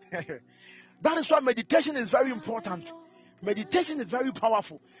 That is why meditation is very important. Meditation is very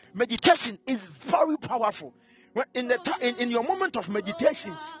powerful. Meditation is very powerful. When in your moment of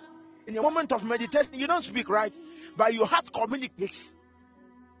meditations, you don't speak, right? But your heart communicates.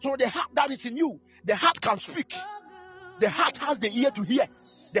 So the heart that is in you, the heart can speak. The heart has the ear to hear.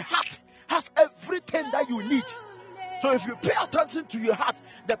 The heart has everything that you need. So if you pay attention to your heart,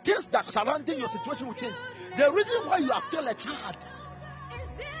 the things that surrounding your situation will change. The reason why you are still a child,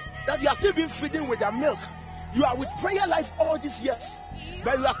 that you are still being feeding with the milk. You are with prayer life all these years,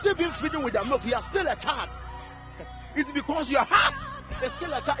 but you are still being feeding with the milk. You are still a child. It's because your heart is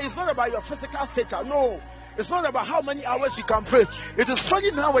still a child. It's not about your physical stature. No. It's not about how many hours you can pray. It is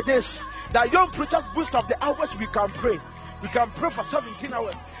funny nowadays that young preachers boast of the hours we can pray. We can pray for 17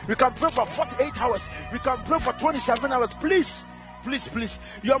 hours. We can pray for 48 hours. We can pray for 27 hours. Please.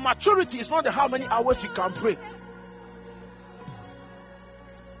 Your maturity is not how many hours you can pray.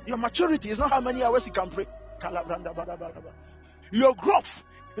 Your maturity is not how many hours you can pray. Your growth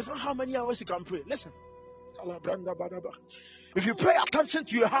is not how many hours you can pray. Listen. If you pay attention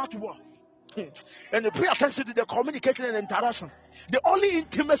to your heart work, and you pay attention to the communication and interaction, the only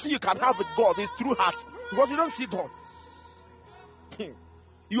intimacy you can have with God is through heart, because you don't see God.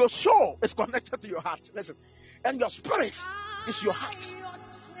 Your soul is connected to your heart. Listen, and your spirit is your heart.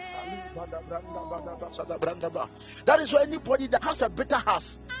 That is why anybody that has a bitter heart,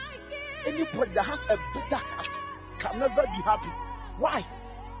 can never be happy. Why?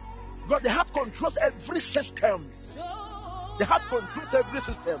 Because the heart controls every system. The heart controls every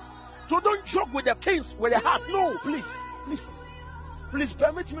system. So don't joke with the things with the heart. No, please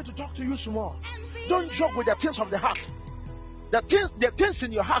permit me to talk to you small. Don't joke with the things of the heart. The things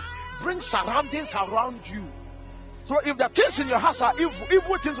in your heart bring surroundings around you. So if the things in your heart are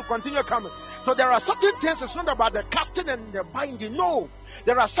evil things will continue coming. So there are certain things. It's not about the casting and the binding. No,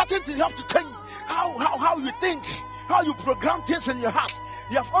 there are certain things you have to change. How you think, how you program things in your heart.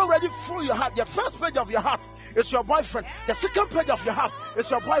 You have already full your heart. The first page of your heart is your boyfriend. The second page of your heart is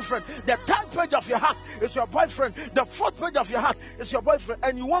your boyfriend. The third page of your heart is your boyfriend. The fourth page of your heart is your boyfriend.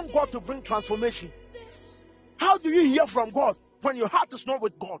 And you want God to bring transformation. How do you hear from God when your heart is not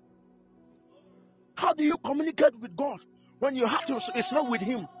with God? How do you communicate with God when your heart is not with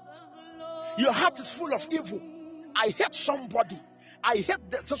Him? Your heart is full of evil. I hate somebody. I hate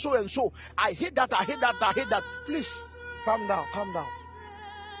that so and so. I hate that. Please, calm down.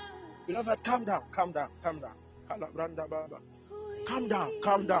 Beloved, calm down. Calm down.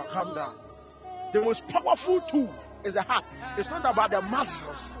 The most powerful tool is the heart. It's not about the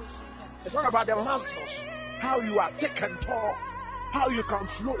muscles. How you are thick and tall. How you can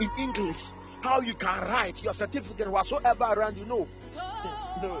flow in English. How you can write your certificate whatsoever around you. No.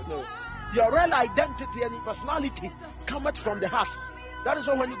 Your real identity and your personality cometh from the heart. That is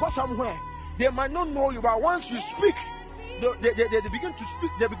why when you go somewhere, they might not know you, but once you speak, they begin to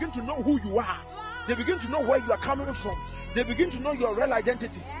speak. They begin to know who you are. They begin to know where you are coming from. They begin to know your real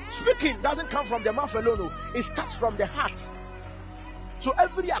identity. Speaking doesn't come from the mouth alone. No. It starts from the heart. So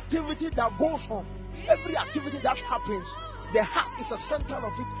every activity that goes on, every activity that happens, the heart is the center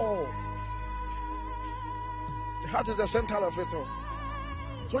of it all. The heart is the center of it all.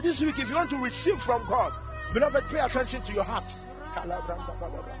 So this week, if you want to receive from God, beloved, pay attention to your heart.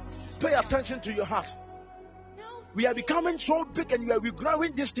 Pay attention to your heart. We are becoming so big and we are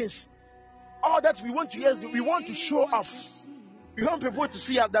growing distance. All that we want to hear, we want to show off. We want people to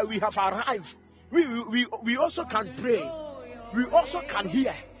see that we have arrived. We also can pray. We also can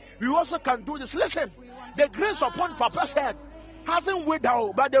hear. We also can do this. Listen, the grace upon Papa's head hasn't weighed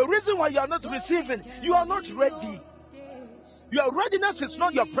out, but the reason why you are not receiving, you are not ready. Your readiness is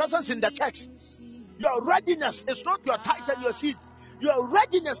not your presence in the church. Your readiness is not your title, your seat. Your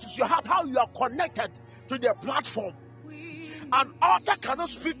readiness is your heart, how you are connected to the platform. An altar cannot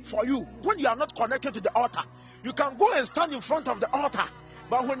speak for you when you are not connected to the altar. You can go and stand in front of the altar,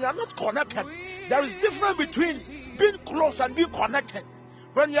 but when you are not connected, there is difference between being close and being connected.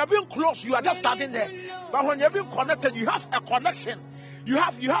 When you are being close, you are just standing there. But when you are being connected, you have a connection.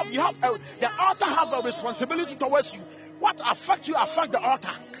 The altar have a responsibility towards you. What affects you affects the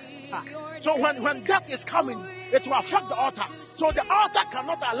altar. So when death is coming, it will affect the altar. So the altar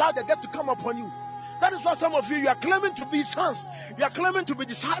cannot allow the death to come upon you. That is why some of you are claiming to be sons. You are claiming to be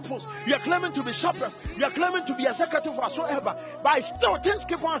disciples. You are claiming to be shepherds. You are claiming to be executive whatsoever. But still things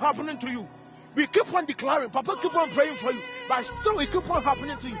keep on happening to you. We keep on declaring. Papa keep on praying for you. But still it keep on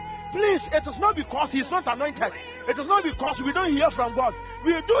happening to you. Please, it is not because He is not anointed. It is not because we don't hear from God.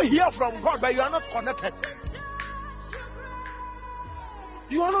 We do hear from God, but you are not connected.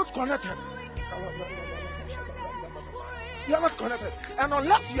 You are not connected. You are not connected. And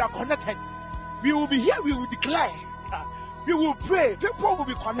unless you are connected, we will be here, we will declare, we will pray, people will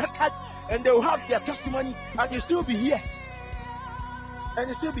be connected, and they will have their testimony, and you still be here. And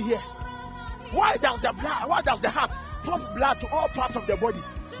you still be here. Why does the heart pump blood to all parts of the body?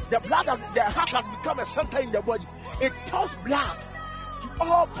 The heart has become a center in the body. It pumps blood to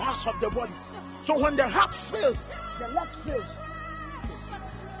all parts of the body. So when the heart fails, the leg fails.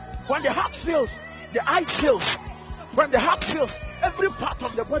 When the heart fails, the eye fails. When the heart fails, every part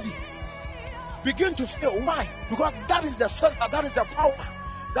of the body begin to fail. Why? Because that is the center, that is the power,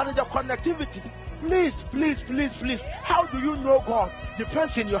 that is the connectivity. Please. How do you know God?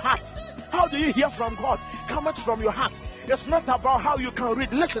 Depends in your heart. How do you hear from God? Comes from your heart. It's not about how you can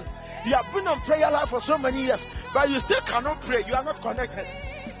read. Listen, you have been on prayer life for so many years, but you still cannot pray. You are not connected.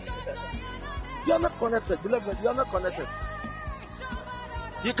 You are not connected, beloved. You are not connected.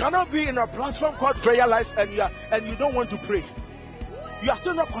 You cannot be in a platform called prayer life and you don't want to pray. You are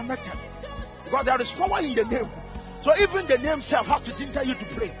still not connected. Because there is power in the name. So even the name self has to ginger you to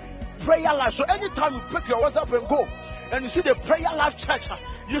pray. Prayer life. So anytime you pick your WhatsApp and go and you see the prayer life church,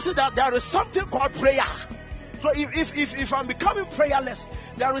 you see that there is something called prayer. So if I'm becoming prayerless,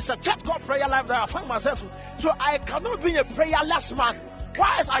 there is a church called prayer life that I find myself in. So I cannot be a prayerless man.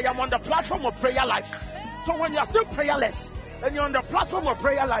 Whilst I am on the platform of prayer life. So when you are still prayerless and you're on the platform of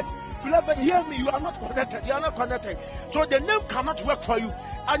prayer life, beloved, hear me, you are not connected. You are not connected. So the name cannot work for you.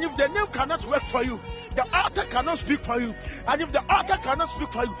 And if the name cannot work for you, the altar cannot speak for you. And if the altar cannot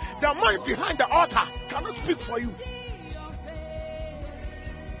speak for you, the man behind the altar cannot speak for you.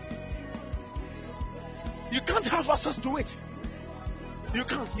 You can't have access to it. You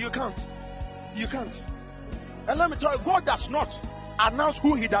can't. And let me tell you, God does not announce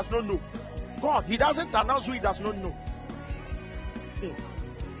who he does not know. God, he doesn't announce who he does not know.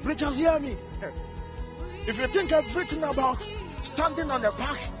 Preachers, hear me. If you think everything about standing on the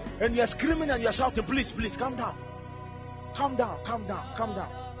park and you're screaming and you're shouting, please, calm down. Calm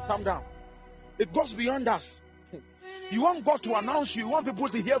down. It goes beyond us. You want God to announce you. You want people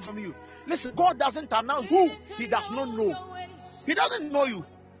to hear from you. Listen, God doesn't announce who he does not know. He doesn't know you.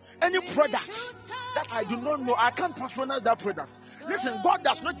 Any product that I do not know, I can't patronize that product. Listen, God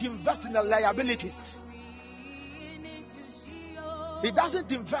does not invest in the liabilities. He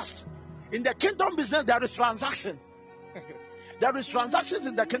doesn't invest. In the kingdom business, there is transaction. There is transactions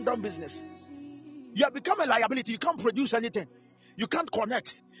in the kingdom business. You have become a liability. You can't produce anything. You can't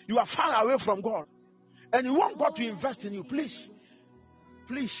connect. You are far away from God. And you want God to invest in you. Please.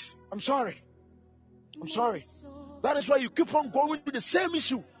 I'm sorry. That is why you keep on going to the same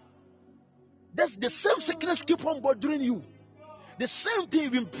issue. That's the same sickness keep on bothering you. The same thing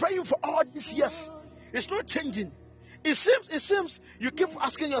you've been praying for all these years. It's not changing. It seems you keep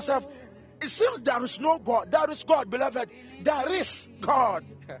asking yourself, it seems there is no God. There is God, beloved. There is God.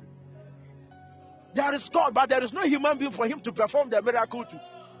 There is God, but there is no human being for him to perform the miracle to.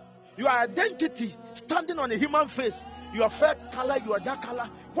 Your identity standing on a human face, your fair color, your dark color,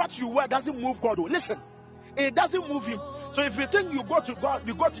 what you wear doesn't move God. Listen, it doesn't move him. So if you think you go to God,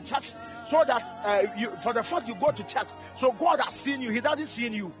 you go to church, so that for the fact you go to church, so God has seen you. He doesn't see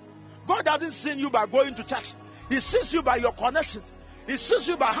you. God doesn't see you by going to church. He sees you by your connection. He sees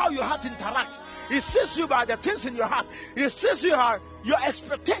you by how your heart interacts. He sees you by the things in your heart. He sees you by your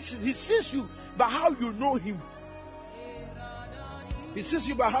expectations. He sees you by how you know him. He sees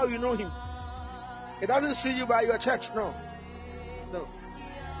you by how you know him. He doesn't see you by your church. No.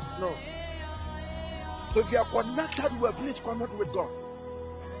 So if you are connected with, please connect with God.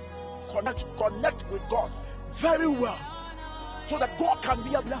 Connect with God very well, so that God can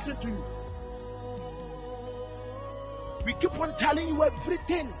be a blessing to you. We keep on telling you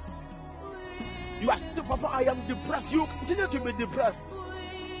everything. You are still, Papa, I am depressed. You continue to be depressed.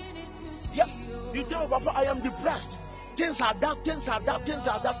 Yes, you tell Papa, I am depressed. Things are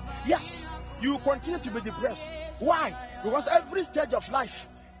that. Yes, you continue to be depressed. Why? Because every stage of life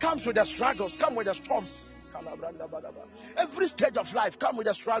comes with the struggles, comes with the storms. Every stage of life comes with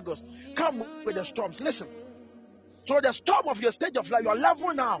the struggles, comes with the storms. Listen. So the storm of your stage of life, your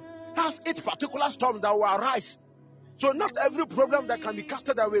level now, has its particular storm that will arise. So not every problem that can be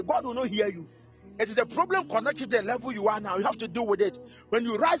casted away, God will not hear you. It is the problem connected to the level you are now. You have to deal with it. When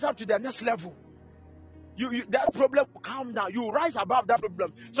you rise up to the next level, that problem will calm down. You rise above that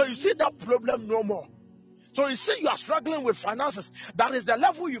problem. So you see that problem no more. So you see you are struggling with finances. That is the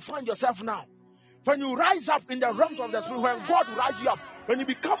level you find yourself now. When you rise up in the realms of the spirit, when God rises you up, when you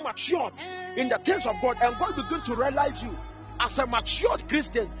become matured in the things of God, and God begins to realize you as a matured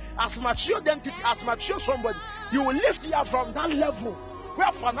Christian, as matured entity, as matured somebody, He will lift you up from that level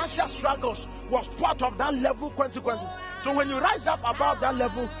where financial struggles was part of that level consequences. So when you rise up above that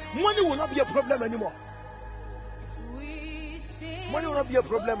level, money will not be a problem anymore. Money will not be a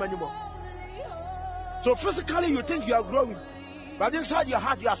problem anymore. So physically you think you are growing, but inside your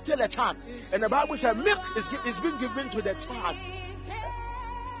heart you are still a child. And the Bible says milk is being given to the child.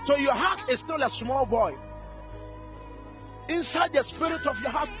 So your heart is still a small boy. Inside the spirit of your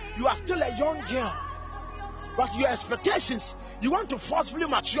heart, you are still a young girl. But your expectations, you want to forcefully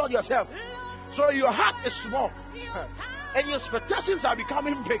mature yourself. So your heart is small. And your expectations are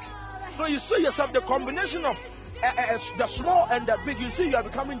becoming big. So you see yourself, the combination of the small and the big, you see you are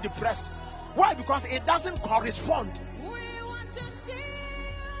becoming depressed. Why? Because it doesn't correspond.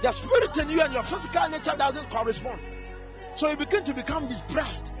 The spirit in you and your physical nature doesn't correspond. So you begin to become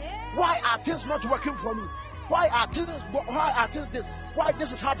depressed. Why are things not working for me? Why are things this? Why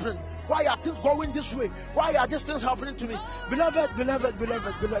this is happening? Why are things going this way? Why are these things happening to me? Beloved.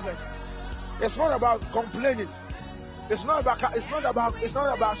 It's not about complaining. It's not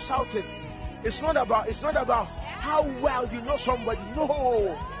about shouting. It's not about how well you know somebody.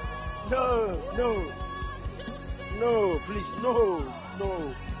 No, please,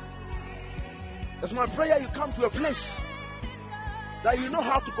 no. It's my prayer you come to a place that you know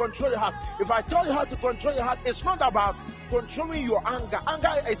how to control your heart. If I tell you how to control your heart, it's not about controlling your anger.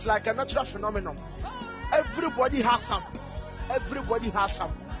 Anger is like a natural phenomenon. Everybody has some.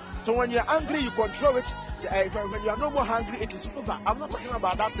 So when you're angry, you control it. When you are no more hungry, it is over. I'm not talking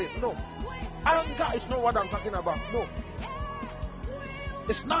about that thing. No. Anger is not what I'm talking about. No.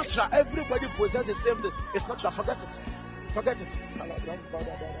 It's natural. Everybody possesses the same thing. It's natural. Forget it.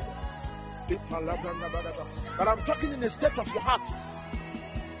 But I'm talking in the state of your heart.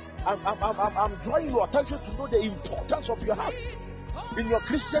 I'm drawing your attention to know the importance of your heart. In your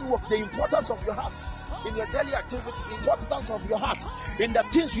Christian work, the importance of your heart. In your daily activity, importance of your heart. In the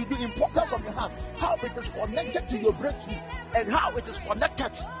things you do, importance of your heart. How it is connected to your breakthrough. And how it is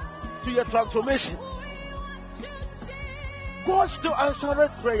connected to your transformation. God still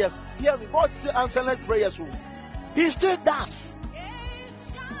answers prayers. Hear me. God still answers prayers. He still does.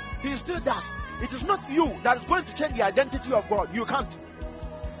 It is not you that is going to change the identity of God. You can't.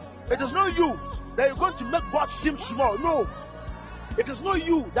 It is not you that is going to make God seem small. No. It is not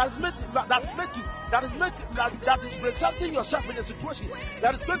you that is presenting yourself in a situation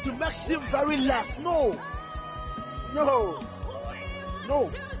that is going to make seem very less. No.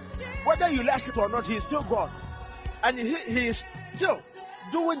 Whether you like it or not, He is still God. And He is still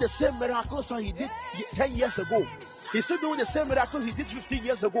doing the same miracles that He did 10 years ago. He's still doing the same miracles He did 15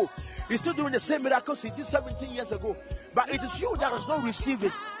 years ago. He's still doing the same miracles He did 17 years ago. But it is you that is not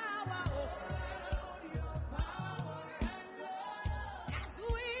receiving.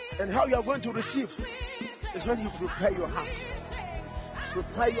 And how you are going to receive is when you prepare your heart.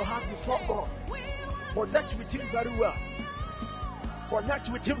 Prepare your heart before God. Connect with Him very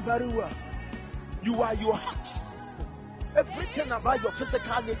well. You are your heart. Everything about your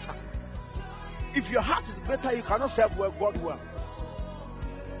physical nature. If your heart is better, you cannot serve God well.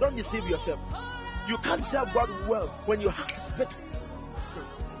 Don't deceive yourself. You can't serve God well when your heart is better.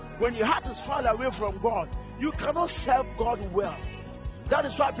 When your heart is far away from God, you cannot serve God well. That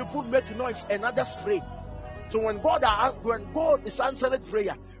is why people make noise and others pray. So when God is answering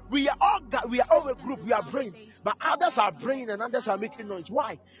prayer, we are all a group. We are praying, but others are praying and others are making noise.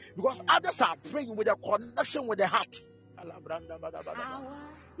 Why? Because others are praying with a connection with the heart.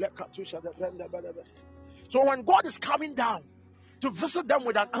 So when God is coming down to visit them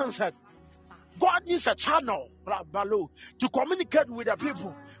with an answer, God needs a channel to communicate with the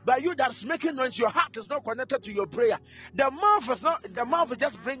people. But you that's making noise, your heart is not connected to your prayer. The mouth is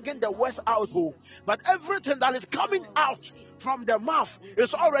just bringing the words out. But everything that is coming out from the mouth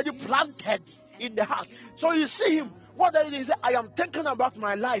is already planted in the heart. So you see him. What are you saying? I am thinking about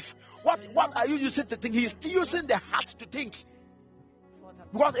my life. What are you using to think? He is using the heart to think.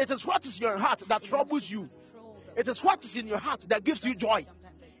 Because it is what is in your heart that troubles you. It is what is in your heart that gives you joy.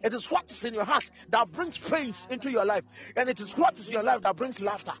 It is what is in your heart that brings pains into your life. And it is what is in your life that brings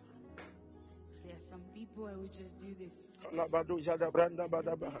laughter. There are some people who just do this.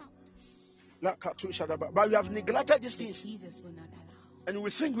 But we have neglected these things. Jesus will not allow. And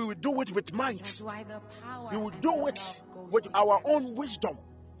we think we will do it with might. That's why the power We will do it with our own wisdom.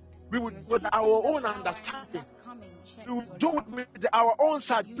 We will with our own understanding. We will do it with our own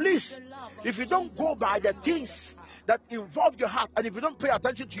side. Please, if you don't go by the things that involve your heart, and if you don't pay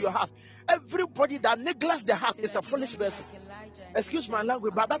attention to your heart, everybody that neglects the heart is a foolish person. Excuse my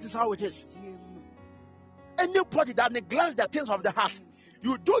language, but that is how it is. Anybody that neglects the things of the heart,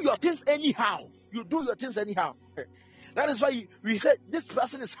 you do your things anyhow. That is why we say this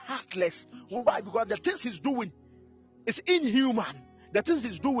person is heartless. Why? Because the things he's doing is inhuman. The things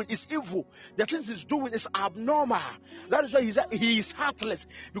he's doing is evil. The things he's doing is abnormal. That is why he said he is heartless.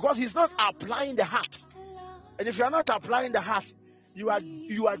 Because he's not applying the heart. And if you are not applying the heart, you are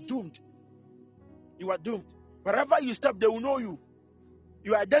doomed. You are doomed. Wherever you step, they will know you.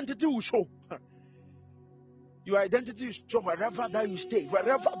 Your identity will show. Your identity will show wherever that you stay,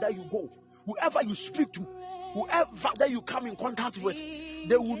 wherever that you go, whoever you speak to, whoever that you come in contact with,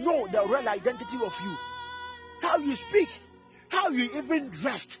 they will know the real identity of you. How you speak, how you even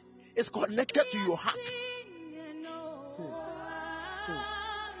dress is connected to your heart.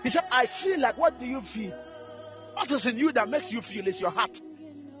 He said, I feel like, what do you feel? What is in you that makes you feel is your heart.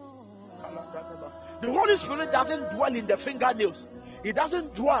 The Holy Spirit doesn't dwell in the fingernails. He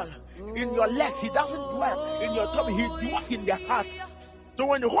doesn't dwell in your legs. He doesn't dwell in your tummy. He dwells in the heart. So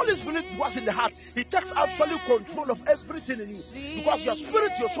when the Holy Spirit dwells in the heart, He takes absolute control of everything in you. Because your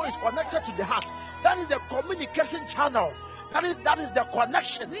spirit, your soul is connected to the heart. That is the communication channel. That is the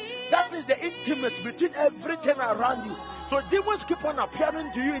connection. That is the intimacy between everything around you. So demons keep on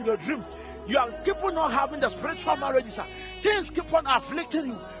appearing to you in your dream. You are keep on not having the spiritual marriages. Things keep on afflicting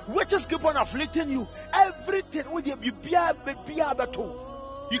you. Witches keep on afflicting you. Everything you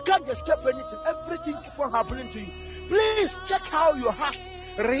can't escape anything. Everything keep on happening to you. Please check how your heart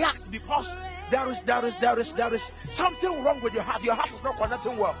reacts, because there is something wrong with your heart. Your heart is not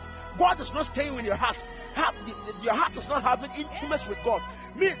connecting well. God is not staying in your heart. Your heart is not having intimacy with God.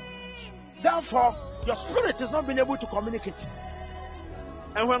 Therefore, your spirit is not being able to communicate.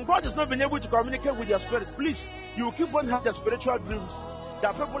 And when God is not being able to communicate with your spirit, please, you will keep on having the spiritual dreams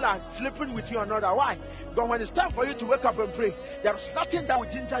that people are sleeping with you or not. Why? Because when it's time for you to wake up and pray, there is nothing that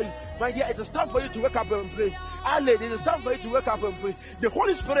will ginger you. My dear, it is time for you to wake up and pray. It is time for you to wake up and pray. The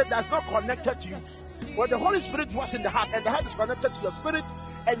Holy Spirit that's not connected to you. But the Holy Spirit was in the heart, and the heart is connected to your spirit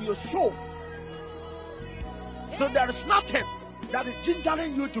and your soul. So there is nothing that is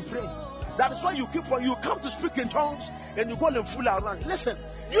gingering you to pray. That is why you come to speak in tongues and you go and fool around. Listen,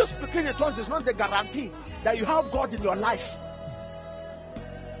 you speaking in tongues is not the guarantee that you have God in your life.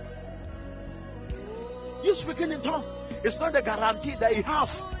 You speaking in tongues is not the guarantee that you have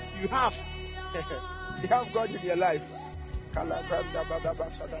God in your life.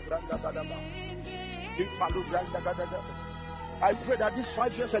 I pray that this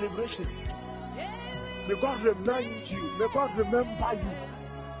 5-year celebration, may God remind you, may God remember you,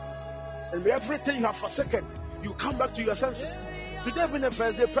 and may everything you have forsaken, you come back to your senses. Today being the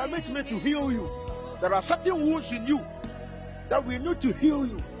first day, permit me to heal you. There are certain wounds in you that we need to heal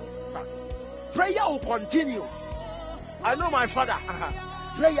you. Prayer will continue. I know my father.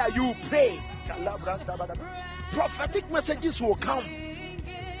 Prayer, you pray. Prophetic messages will come.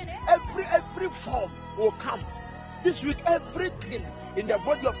 Every form will come. This week, everything in the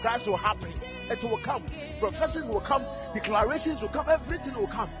body of Christ will happen. It will come. Prophecies will come. Declarations will come. Everything will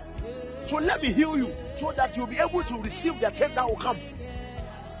come. So let me heal you, so that you'll be able to receive the thing that will come.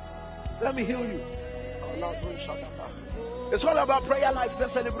 Let me heal you. It's all about prayer life. We're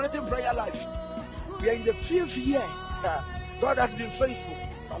celebrating prayer life. We are in the 5th year. God has been faithful.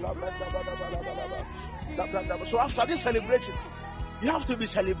 So after this celebration, you have to be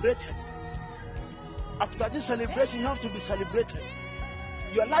celebrated. After this celebration, you have to be celebrated.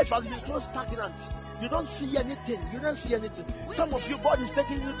 Your life has been so stagnant. You don't see anything. You don't see anything. Some of you, God is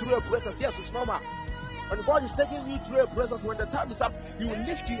taking you through a process. Yes, it's normal. When God is taking you through a process, when the time is up, He will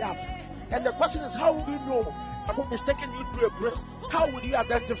lift you up. And the question is, how will you know God is taking you through a process? How would you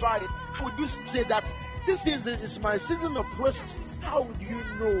identify it? How would you say that this season is my season of process? How would you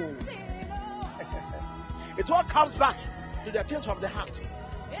know? It all comes back to the things of the heart.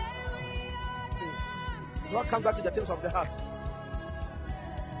 It all comes back to the things of the heart.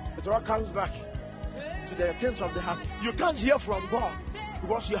 It all comes back to the things of the heart. You can't hear from God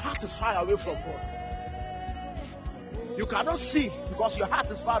because your heart is far away from God. You cannot see because your heart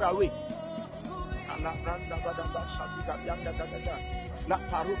is far away.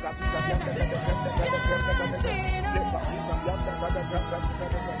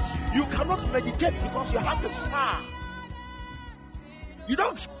 You cannot meditate because your heart is far. You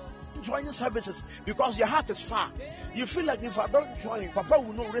don't join services because your heart is far. You feel like if I don't join, Papa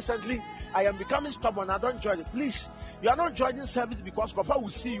will know. Recently, I am becoming stubborn. I don't join it. Please, you are not joining service because Papa will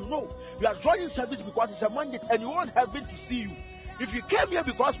see you. No, you are joining service because it's a mandate, and you want heaven to see you. If you came here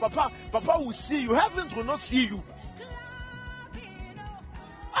because Papa will see you, heaven will not see you.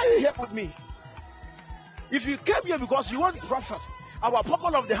 Are you here with me? If you came here because you want prophet, our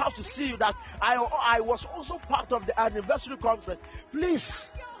people of the house to see you, that I was also part of the anniversary conference, please,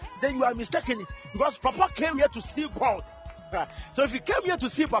 then you are mistaken, because Papa came here to see God. So if you came here to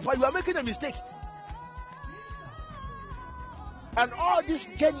see Papa, you are making a mistake. And all this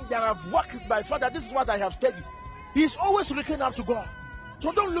journey that I've worked with my father, this is what I have studied. He is always looking up to God.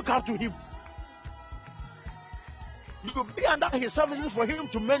 So don't look up to him. You will be under his services for him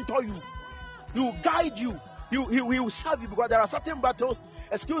to mentor you. He will guide you. He will serve you, because there are certain battles,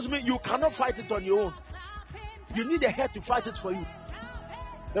 excuse me, you cannot fight it on your own. You need a head to fight it for you.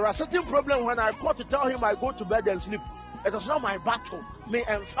 There are certain problems when I call to tell him I go to bed and sleep. It is not my battle. Me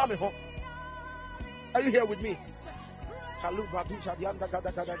and family home. Are you here with me?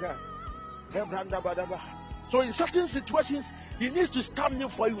 So in certain situations, he needs to stand in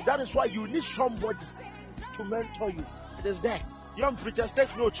for you. That is why you need somebody to mentor you. It is there. Young preachers,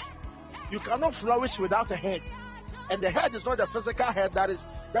 take note. You cannot flourish without a head. And the head is not the physical head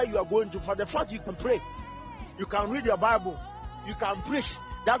that you are going to. For the fact you can pray, you can read your Bible, you can preach,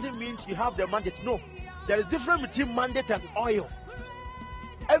 doesn't mean you have the mandate. No. There is difference between mandate and oil.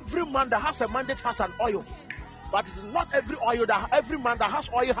 Every man that has a mandate has an oil. But it is not every man that has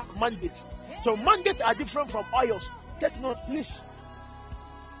oil has mandate. So mandates are different from oils. Take note, please.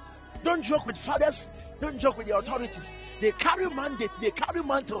 Don't joke with fathers. Don't joke with the authorities. They carry mandates. They carry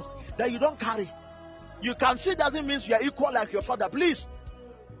mantles that you don't carry. You can see doesn't mean you are equal like your father. Please.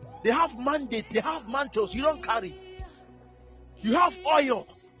 They have mandate. They have mantles you don't carry. You have oil,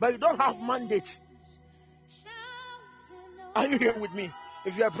 but you don't have mandate. Are you here with me?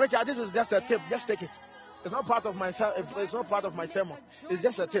 If you're a preacher, this is just a tip. Just take it. It's not part of my sermon. It's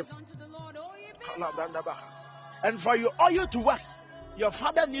just a tip. And for your oil to work, your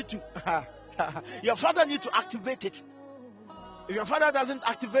father need to activate it. If your father doesn't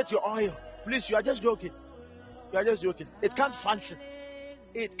activate your oil, please, you are just joking. You are just joking. It can't function.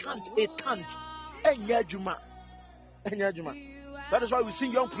 It can't. That is why we see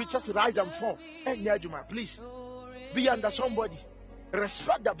young preachers rise and fall. Please be under somebody.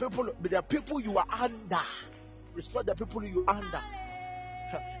 Respect the people you are under. Respect the people you are under.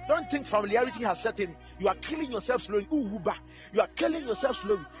 Don't think familiarity has set in. You are killing yourself slowly. You are killing yourself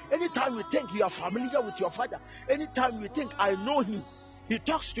slowly. Anytime you think you are familiar with your father, anytime you think I know him, he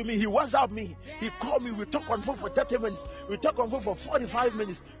talks to me, he WhatsApp me, he call me, we talk on phone for 30 minutes, we talk on phone for 45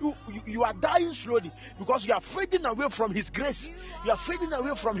 minutes. You are dying slowly because you are fading away from his grace. You are fading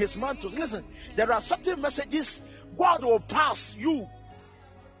away from his mantle. Listen, there are certain messages God will pass you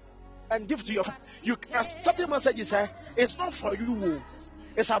and give to your family. You can certain messages, it's not for you.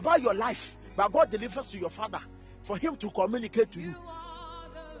 It's about your life. But God delivers to your father for him to communicate to you.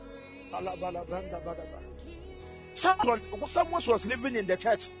 Someone was living in the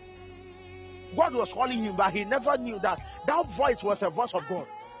church. God was calling him, but he never knew that voice was a voice of God.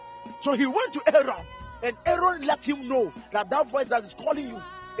 So he went to Aaron, and Aaron let him know that voice that is calling you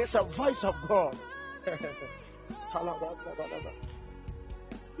is a voice of God.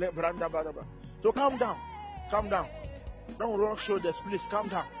 So calm down. Don't rock shoulders, please. Calm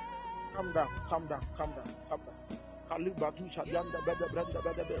down.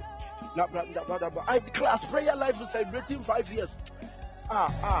 I declare prayer life is celebrating 5 years.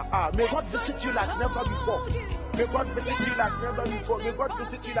 May God visit you like never before. May God visit you like never before. May God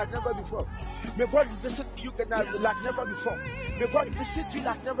visit you like never before. May God visit you like never before. May God visit you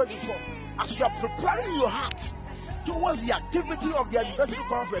like never before. As you are preparing your heart towards the activity of the anniversary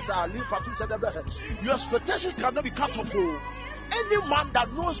conference, your expectation cannot be cut off. Any man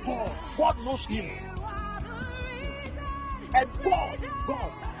that knows God, God knows him. And God,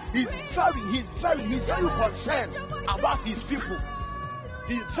 he's very concerned about his people.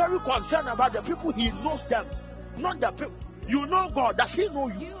 He's very concerned about the people. He knows them, not the people. You know God, does he know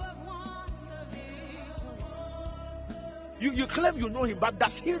you? You claim you know him, but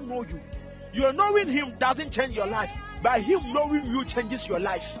does he know you? Your knowing him doesn't change your life. By him knowing you changes your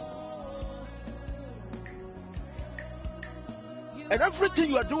life. And everything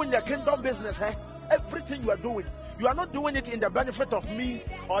you are doing in the kingdom business, everything you are doing, you are not doing it in the benefit of me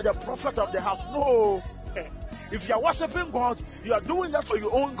or the prophet of the house. No. If you are worshiping God, you are doing that for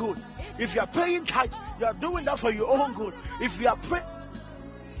your own good. If you are paying tithe, you are doing that for your own good. If you are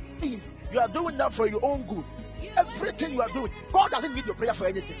praying, you are doing that for your own good. Everything you are doing, God doesn't need your prayer for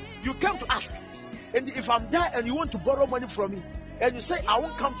anything. You came to ask. And if I'm there and you want to borrow money from me, and you say, I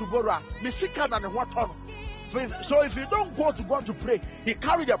won't come to borrow, so if you don't go to God to pray, he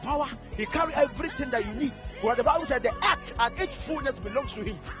carry the power, he carry everything that you need. But the Bible said the act and its fullness belongs to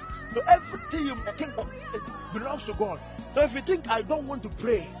him. So everything you think of belongs to God. So if you think I don't want to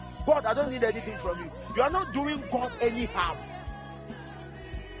pray, God, I don't need anything from you, you are not doing God any harm.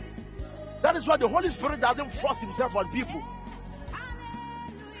 That is why the Holy Spirit doesn't force himself on people.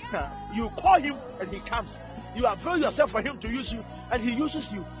 You call him and he comes. You avail yourself for him to use you and he uses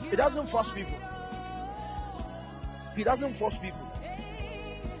you. He doesn't force people. He doesn't force people.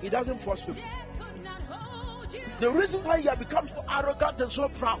 He doesn't force people. The reason why you have become so arrogant and so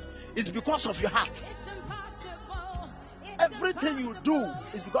proud is because of your heart. Everything you do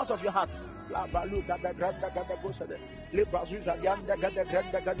is because of your heart. Everything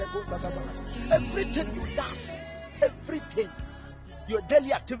you do, everything, your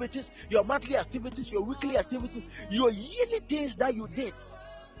daily activities, your monthly activities, your weekly activities, your yearly things that you did,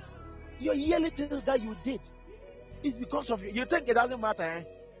 is because of you. You think it doesn't matter? Eh?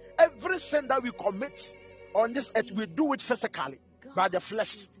 Every sin that we commit on this earth, we do it physically by the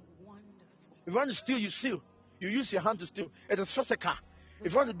flesh. If you want to steal, you steal. You use your hand to steal. It is physical.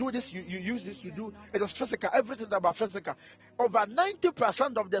 If you want to do this, you use this, you do. It is physical. Everything is about physical. Over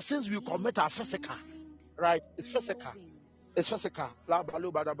 90% of the sins we commit are physical. Right? It's physical. It's physical.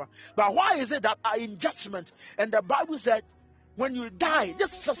 But why is it that are in judgment? And the Bible said, when you die,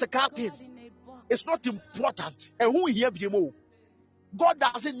 this physical thing is not important. And who here be more? God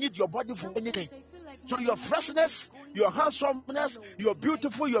doesn't need your body for anything. So your freshness, your handsomeness, your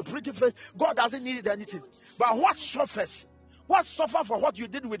beautiful, your pretty face, God doesn't need anything. But what suffers for what you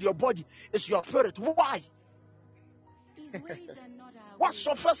did with your body is your spirit. Why? What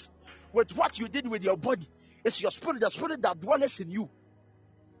suffers with what you did with your body is your spirit, the spirit that dwells in you.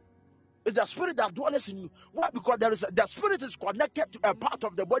 It's the spirit that dwells in you. Why? Because the spirit is connected to a part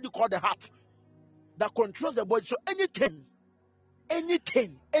of the body called the heart that controls the body. So anything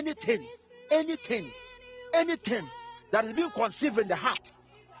that is being conceived in the heart,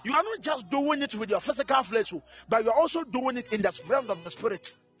 you are not just doing it with your physical flesh, but you are also doing it in the realm of the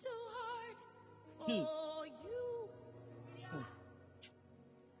spirit.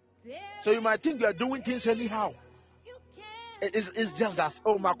 So you might think you are doing things anyhow. It's just that,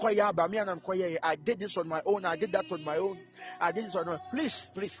 oh, my I did this on my own, I did that on my own, I did this on my own. Please,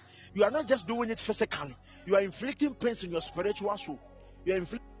 you are not just doing it physically, you are inflicting pains in your spiritual soul. You are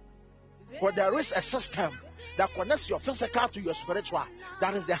inflicting, but there is a system that connects your physical to your spiritual.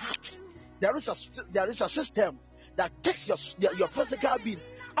 That is the heart. There is a system that takes your physical being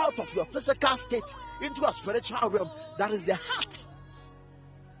out of your physical state into a spiritual realm. That is the heart.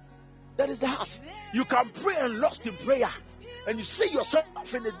 That is the heart. You can pray and lost in prayer, and you see yourself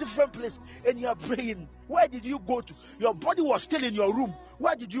in a different place, and you are praying. Where did you go to? Your body was still in your room.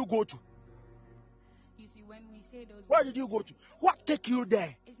 Where did you go to? You see, when we say those where did you go to? What take you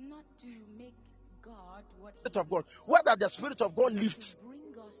there? It's not to make God what Spirit of God. Where does the Spirit of God live?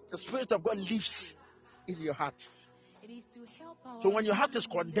 The Spirit of God lives in your heart. It is to help our so when your heart is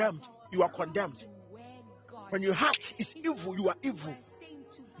condemned, you are condemned. When your heart is evil, you are evil.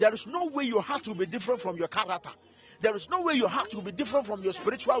 There is no way your heart will be different from your character. There is no way your heart will be different from your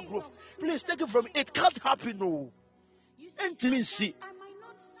spiritual growth. Please take it from me. It can't happen, no. Intimacy.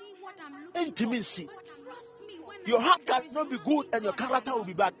 Intimacy. Your heart cannot be good and your character will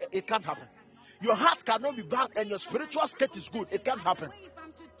be bad. It can't happen. Your heart cannot be bad and your spiritual state is good. It can't happen.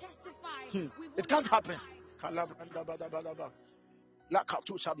 It can't happen.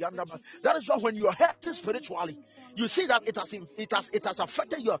 That is why when you are healthy spiritually, you see that it has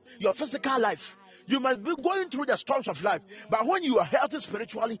affected your physical life. You must be going through the storms of life, but when you are healthy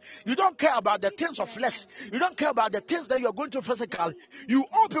spiritually, you don't care about the things of flesh. You don't care about the things that you are going through physically. You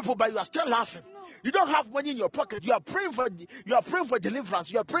owe people, but you are still laughing. You don't have money in your pocket. You are praying for deliverance.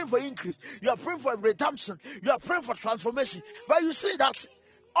 You are praying for increase. You are praying for redemption. You are praying for transformation. But you see that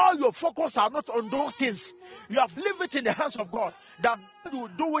all your focus are not on those things. You have left it in the hands of God. That God will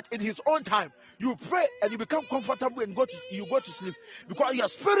do it in His own time. You pray and you become comfortable and you go to sleep because your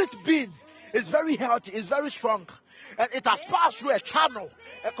spirit being is very healthy, is very strong, and it has passed through a channel,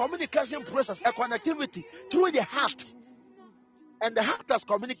 a communication process, a connectivity through the heart, and the heart has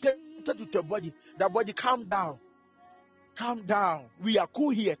communicated with the body. The body, calm down, calm down. We are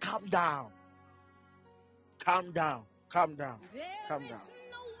cool here. Calm down, calm down, calm down, calm down.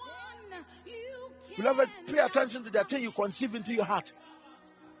 Beloved, pay attention to the thing you conceive into your heart.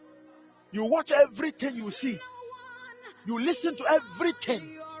 You watch everything you see. You listen to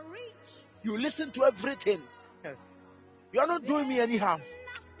everything. You listen to everything. You are not doing me any harm,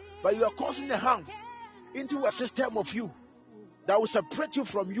 but you are causing a harm into a system of you that will separate you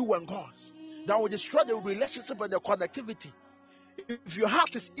from you and God, that will destroy the relationship and the connectivity. If your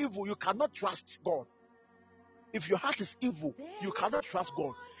heart is evil, you cannot trust God. If your heart is evil, you cannot trust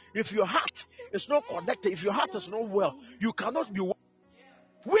God. If your heart is not connected, if your heart is not well, you cannot be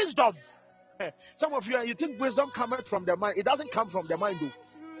wisdom. Some of you think wisdom comes from the mind. It doesn't come from the mind, though.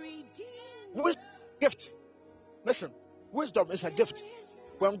 Wisdom is a gift. Listen, wisdom is a gift.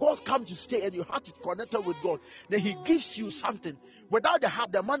 When God comes to stay and your heart is connected with God, then He gives you something. Without the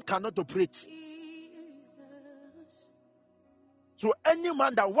heart, the man cannot operate. So any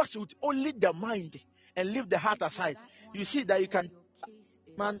man that works with only the mind and leave the heart aside, you see that you can,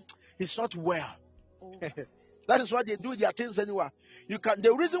 man, he's not well. That is why they do their things anywhere.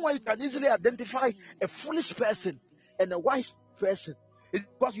 The reason why you can easily identify a foolish person and a wise person is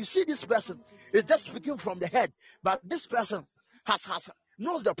because you see this person is just speaking from the head, but this person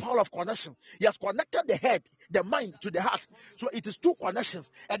knows the power of connection. He has connected the head, the mind to the heart. So it is two connections,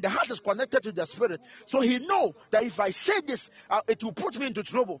 and the heart is connected to the spirit. So he knows that if I say this, it will put me into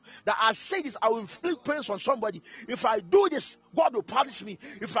trouble. That I say this, I will inflict pains on somebody. If I do this, God will punish me.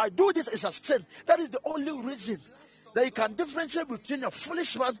 If I do this, it's a sin. That is the only reason that you can differentiate between a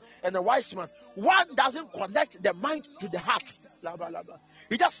foolish man and a wise man. One doesn't connect the mind to the heart.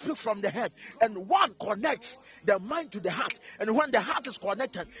 He just speaks from the head, and one connects the mind to the heart. And when the heart is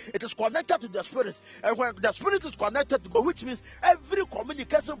connected, it is connected to the spirit. And when the spirit is connected to God, which means every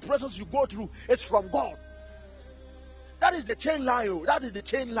communication process you go through is from God. That is the chain line. Oh. That is the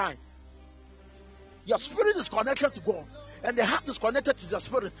chain line. Your spirit is connected to God, and the heart is connected to the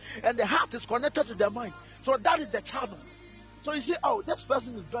spirit, and the heart is connected to the mind. So that is the channel. So you see, oh, this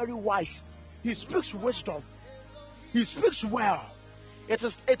person is very wise. He speaks wisdom. He speaks well. It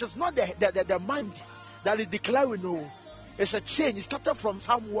is not the mind that is declaring. No, it's a change. It started from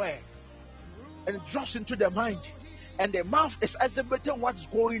somewhere and it drops into the mind, and the mouth is exhibiting what is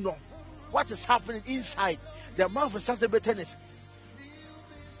going on, what is happening inside. The mouth is exhibiting it.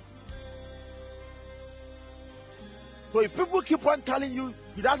 So if people keep on telling you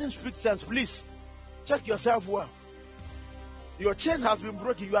it doesn't speak sense, please check yourself well. Your chain has been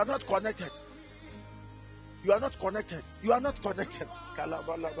broken. You are not connected. You are not connected. You are not connected.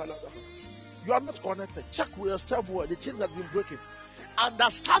 You are not connected. Check with yourself well. The chain has been broken.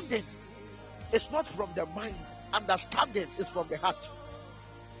 Understanding is not from the mind. Understanding is from the heart.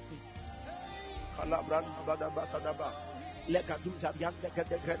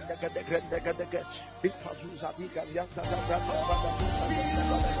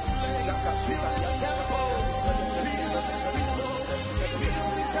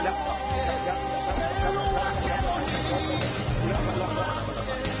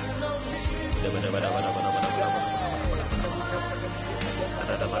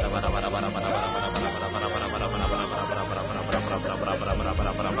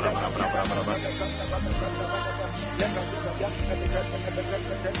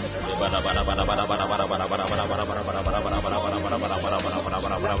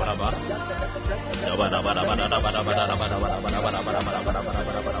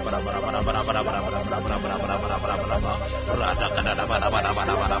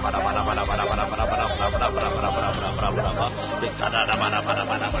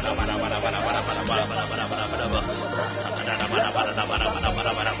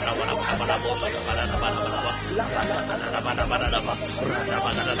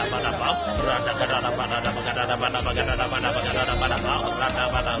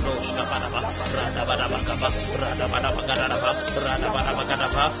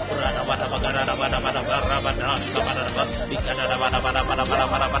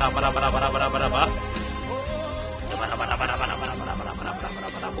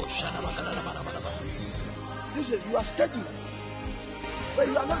 Listen, you are studying, but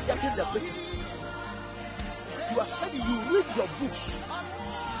you are not getting the picture. You are studying, you read your books,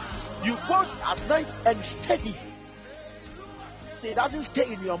 you go at night and study. It doesn't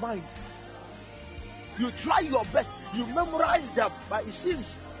stay in your mind. You try your best, you memorize them, but it seems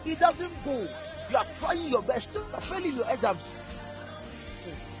it doesn't go. You are trying your best, you are failing your exams.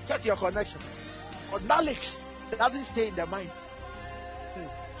 Check your connection. But knowledge doesn't stay in the mind.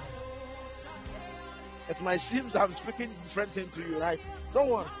 It might seem that I'm speaking different thing to you, right? Don't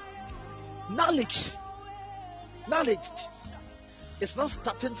worry. Knowledge is not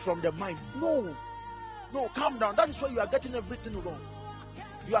starting from the mind. No, calm down. That is why you are getting everything wrong.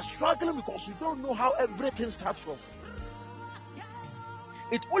 You are struggling because you don't know how everything starts from.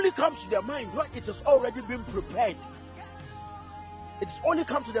 It only comes to the mind when it has already been prepared. It only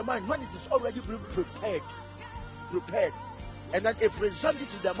comes to the mind when it is already been prepared. And then it presents it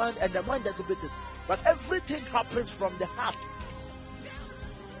to the mind, and the mind exhibits it. But everything happens from the heart.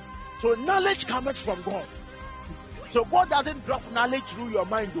 So knowledge comes from God. So God doesn't drop knowledge through your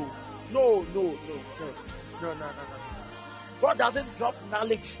mind, though. No. God doesn't drop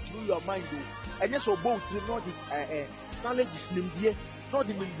knowledge through your mind, though. And yes, so both do not knowledge is nimdia, not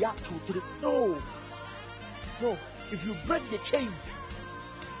the nimdia to no. If you break the chain,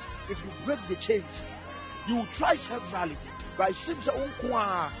 you will try severally. But it seems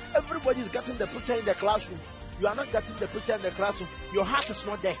everybody is getting the picture in the classroom. You are not getting the picture in the classroom. Your heart is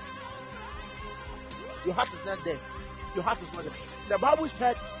not there. Your heart is not there. The Bible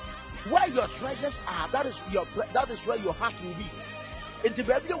said, where your treasures are, that is where your heart will be. In the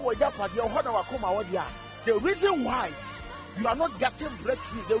Bible, The reason why you are not getting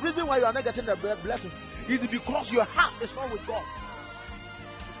breakthrough, the reason why you are not getting the blessing, is because your heart is not with God.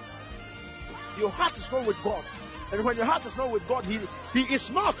 Your heart is not with God. And when your heart is not with God, He is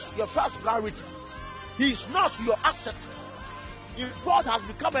not your first priority. He is not your asset. If God has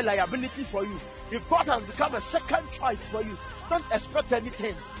become a liability for you, if God has become a second choice for you, don't expect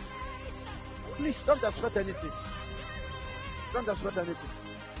anything. Please don't expect anything. Don't expect anything.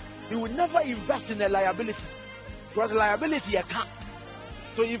 He will never invest in a liability, because liability you can't.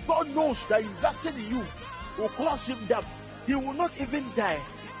 So if God knows that investing in you will cause him death, he will not even die.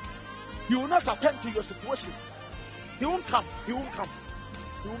 He will not attend to your situation. He won't come. He won't come.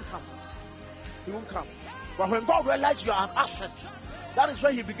 He won't come. He won't come. But when God realizes you are an asset, that is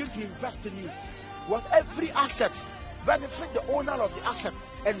when He begins to invest in you. What every asset benefit the owner of the asset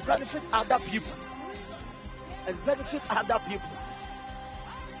and benefit other people. And benefit other people.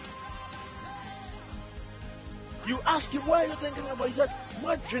 You ask him, what are you thinking about? He says,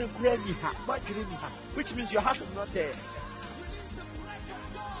 which means your heart is not there.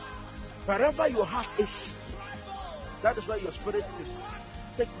 Wherever your heart is, that is where your spirit is.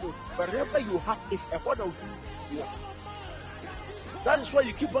 Take note. Wherever your heart is, a part of you. That is why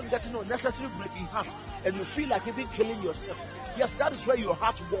you keep on getting unnecessary breaking heart, and you feel like even killing yourself. Yes, that is where your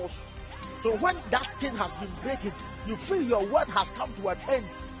heart was. So when that thing has been breaking, you feel your word has come to an end.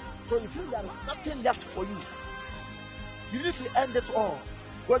 So you feel there is nothing left for you. You need to end it all.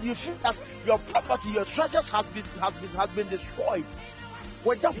 When you feel that your property, your treasures has been destroyed,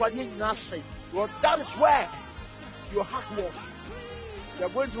 well, that is where your heart was. You are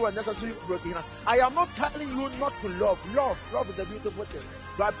going through a necessary breaking heart. I am not telling you not to love. Love is a beautiful thing.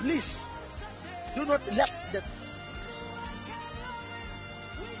 But please, do not let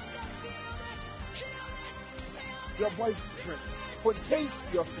your boyfriend contains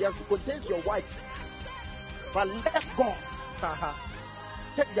your wife. But let God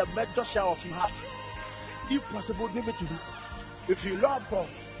take the major share of your heart. If possible, give it to him. If you love God,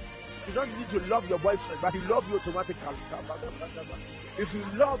 you don't need to love your boyfriend, but he loves you automatically. If you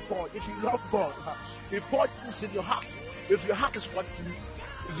love God, if God is in your heart, if your heart is what you,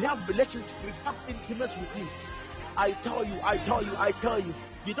 if you have relationship, if you have intimacy with him, I tell you,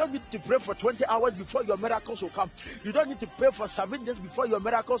 you don't need to pray for 20 hours before your miracles will come. You don't need to pray for 7 days before your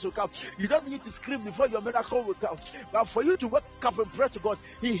miracles will come. You don't need to scream before your miracle will come. But for you to wake up and pray to God,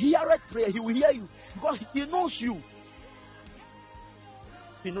 He heareth prayer. He will hear you because He knows you.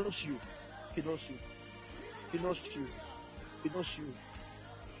 He knows you. He knows you. He knows you. He knows you.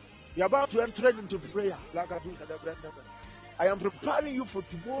 You're about to enter into prayer. I am preparing you for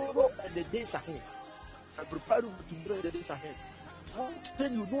tomorrow and the days ahead. I'm preparing you for tomorrow and the days ahead. One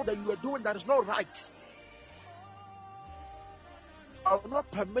thing you know that you are doing that is not right. I will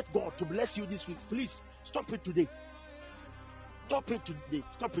not permit God to bless you this week. Please stop it today. Stop it today.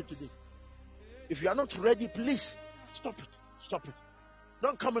 Stop it today. If you are not ready, please stop it. Stop it.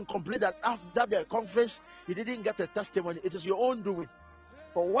 Don't come and complain that after the conference you didn't get a testimony. It is your own doing.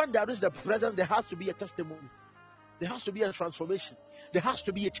 For when there is the presence, there has to be a testimony. There has to be a transformation. There has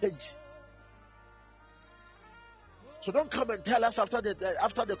to be a change. So don't come and tell us after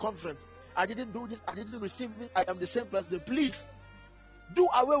the conference, I didn't do this, I didn't receive it, I am the same person. Please do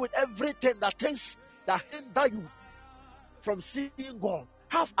away with everything that hinder you from seeing God.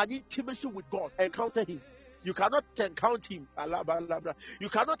 Have an intimacy with God. Encounter Him. You cannot encounter Him. You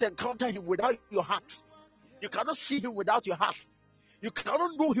cannot encounter Him without your heart. You cannot see Him without your heart. You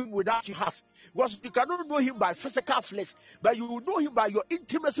cannot know Him without your heart. Because you cannot know Him by physical flesh, but you will know Him by your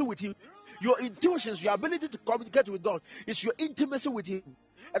intimacy with Him. Your intuitions, your ability to communicate with God is your intimacy with Him.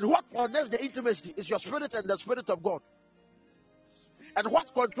 And what connects the intimacy is your spirit and the Spirit of God. And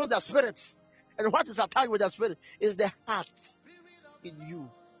what controls the spirit and what is attached with the spirit is the heart in you.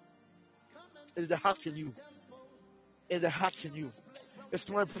 Is the heart in you. Is the heart in you. It's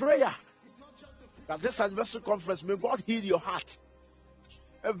my prayer that this anniversary conference, may God heal your heart.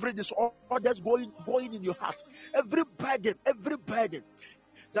 Every disorder that's going in your heart, every burden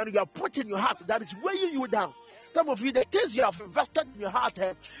that you have put in your heart that is weighing you down. Some of you, the things you have invested in your heart,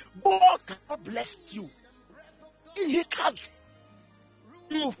 God cannot bless you. He can't.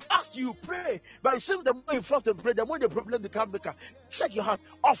 You fast, you pray, but it seems the more you fast and pray, the more the problem becomes bigger. Check your heart.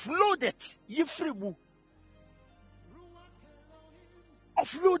 Offload it. Yifrimu.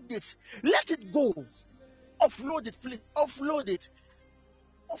 Offload it. Let it go. Offload it, please. Offload it.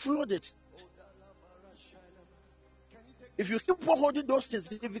 Offload it. If you keep on holding those things,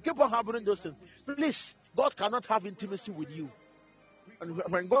 if you keep on harboring those things, please, God cannot have intimacy with you. And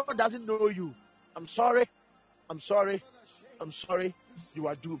when God doesn't know you, I'm sorry, you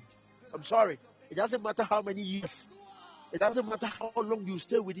are doomed. I'm sorry. It doesn't matter how many years. It doesn't matter how long you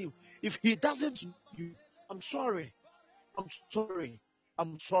stay with him. If he doesn't, I'm sorry. I'm sorry.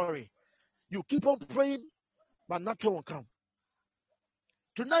 I'm sorry. You keep on praying, but nothing will come.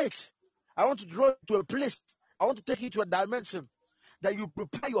 Tonight, I want to draw you to a place. I want to take you to a dimension that you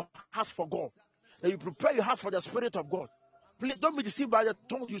prepare your heart for God. That you prepare your heart for the Spirit of God. Please don't be deceived by the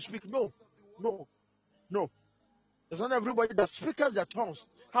tongues you speak. No. It's not everybody that speaks their tongues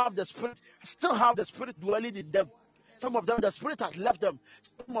have the Spirit, still have the Spirit dwelling in them. Some of them, the Spirit has left them.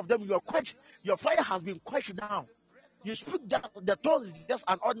 Some of them, your fire has been quenched down. You speak that the tongue is just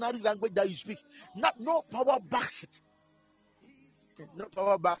an ordinary language that you speak. No power backs it. No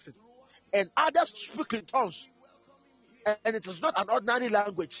power backs it. And others speak in tongues, and it is not an ordinary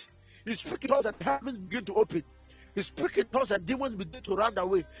language. You speak in tongues and heavens begin to open. You speak in tongues and demons begin to run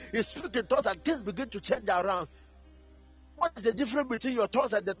away. You speak in tongues and things begin to change around. What is the difference between your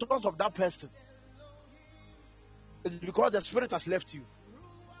tongues and the tongues of that person? It's because the Spirit has left you.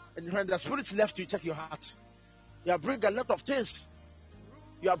 And when the Spirit left you, check your heart. You are bringing a lot of things.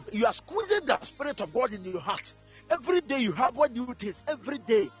 You are squeezing the Spirit of God in your heart. Every day you have one new thing. Every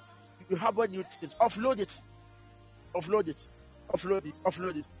day you have one new thing. Offload it. Offload it. Offload it.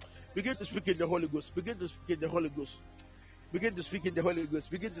 Offload it. Begin to speak in the Holy Ghost. Begin to speak in the Holy Ghost. Begin to speak in the Holy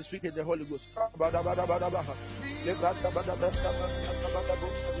Ghost. Begin to speak in the Holy Ghost.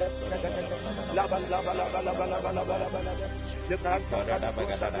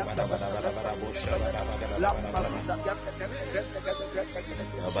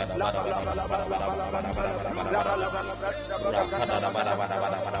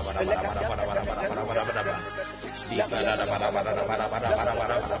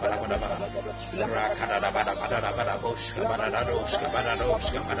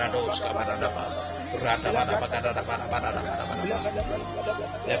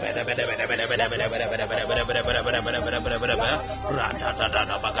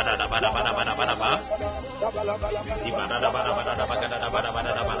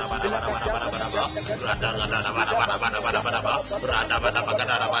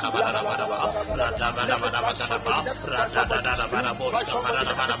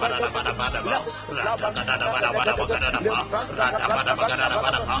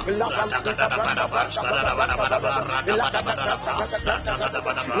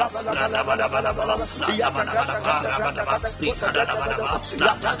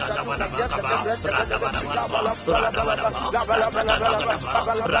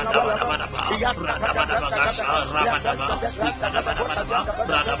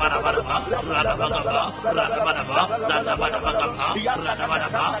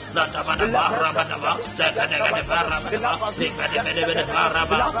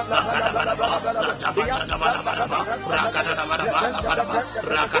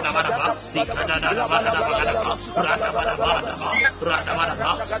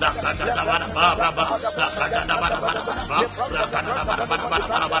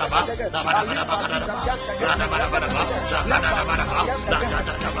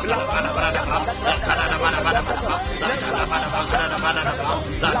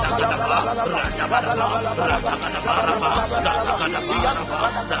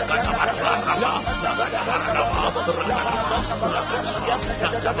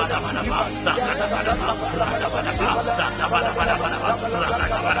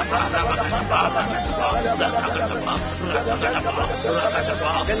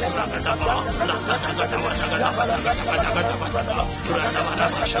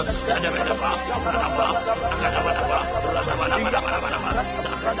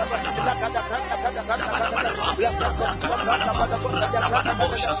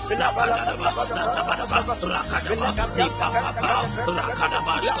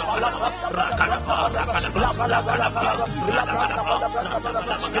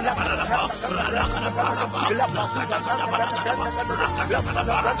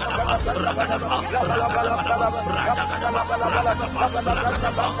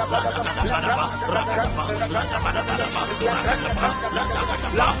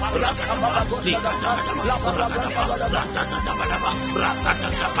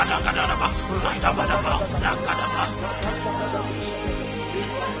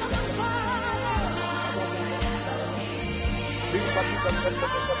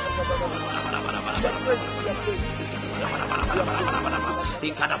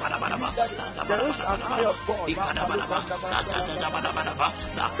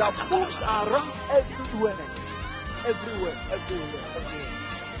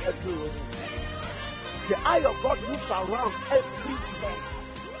 Everywhere. The eye of God moves around everywhere.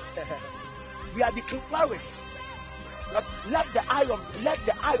 We are declaring But let the eye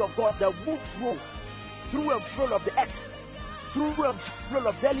of God that move through and through of the earth, through and through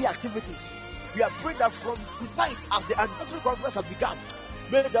of daily activities. We are praying that from tonight, as the anniversary conference has begun,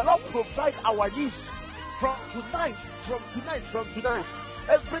 may the Lord provide our needs from tonight.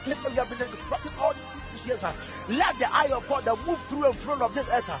 Everything that we have been instructing all these years, let the eye of God that move through and through of this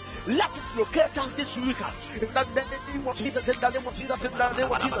earth, let it locate us this week. In the name of Jesus, in the name of Jesus, in the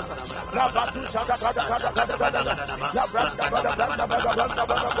name of Jesus.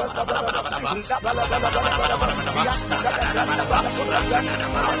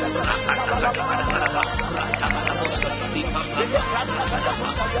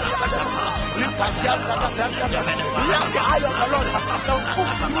 Let the eye of the Lord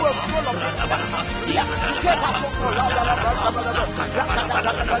move through and through of this earth.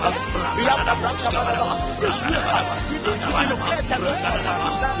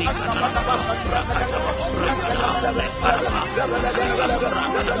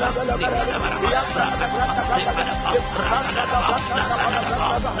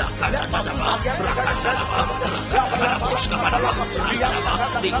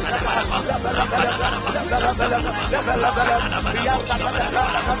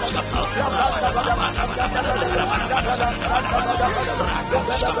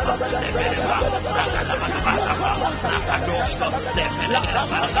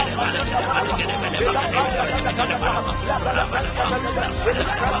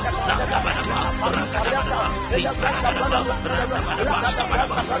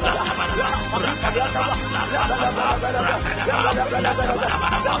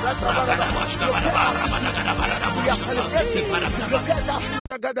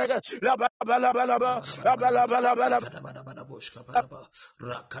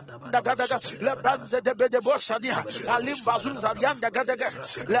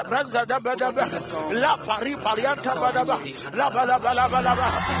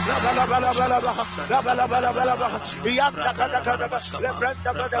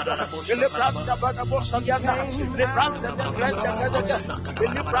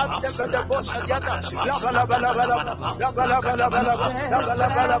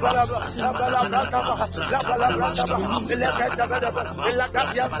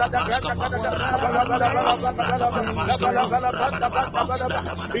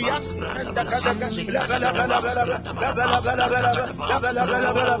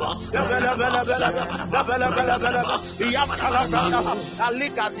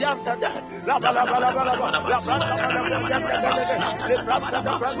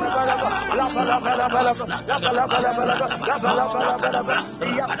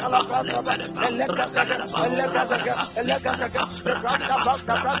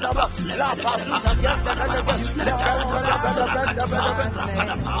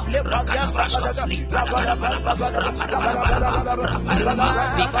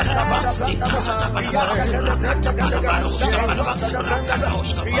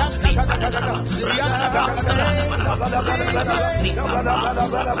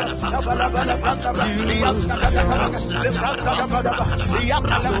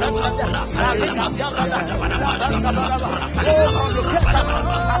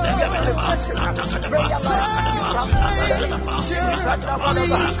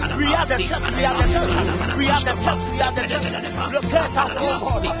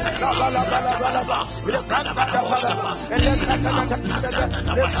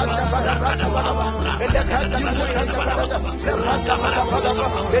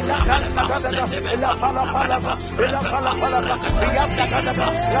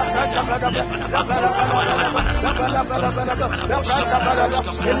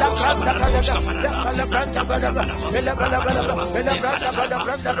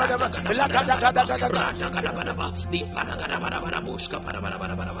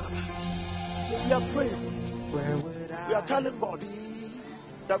 We are praying. We are telling God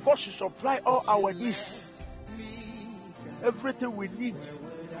that God should supply all our needs. Everything we need.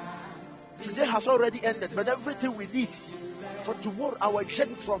 Today has already ended, but everything we need for tomorrow, our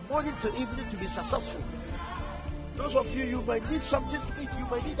journey from morning to evening to be successful. Those of you, you might need something to eat, you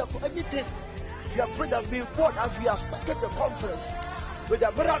might need anything. We are praying that before as we have started the conference, with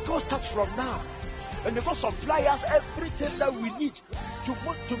the miracle starts from now. And you God supply us everything that we need to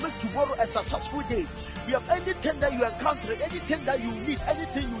make tomorrow a successful day. We have anything that you encounter, anything that you need,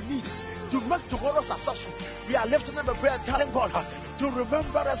 anything you need to make tomorrow successful. We are lifting up a prayer and telling God to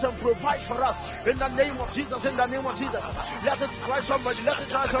remember us and provide for us in the name of Jesus. In the name of Jesus, let it try somebody. Let it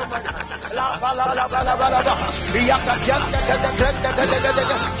try somebody. La ba la la ba la ba la ba.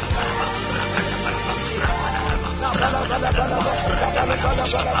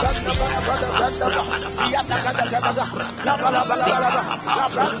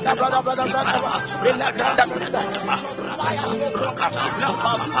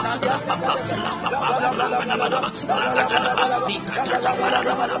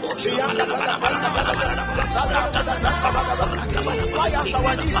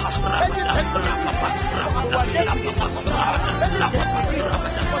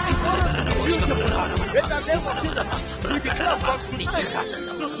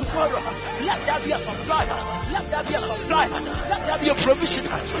 Let there be a supply. Let there be a supply. Let there be a provision.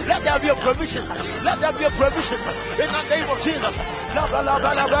 Let there be a provision. Let there be a provision. In the name of Jesus. La ba la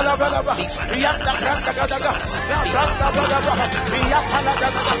ba la ba la ba la ba. Yanda granda gada gada. La granda gada gada. Yakala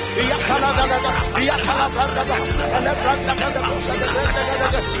gada gada. Yakala gada gada. Yakala gada gada. La granda gada gada. La granda gada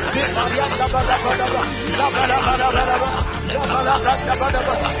gada. Yanda gada gada. La ba la ba la ba la ba. La ba la gada gada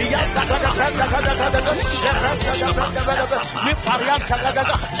gada. Yanda gada gada gada gada. La granda gada gada gada. Ni parianta gada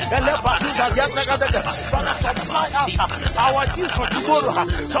gada. La ba la yanda gada gada. Supply us our needs for tomorrow.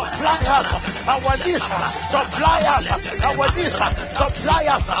 Supply us our needs. Supply us our needs. Supply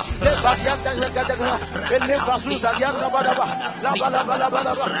us. Le ba yanda gada gada. Le ba zuza yanda gada gada. La ba la ba la ba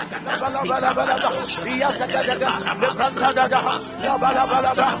la ba. La ba la ba la ba la ba. Yanda gada gada. Le granda gada gada. La ba la ba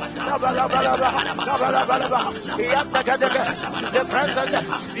la ba. La ba la ba la ba. La ba la ba la ba. Yanda gada gada. Le granda gada.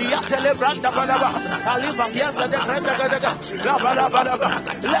 Yanda le granda ba la ba. Aliva yanda le granda gada gada. La ba la ba la ba.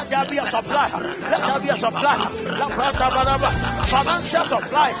 Let there be a supply. Let there be a supply. La granda ba la ba. Financial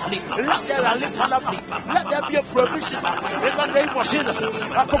supply. Let there be a provision in the name of Jesus.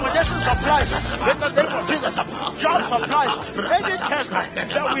 Accommodation supplies in the name of Jesus. Job supplies. Anything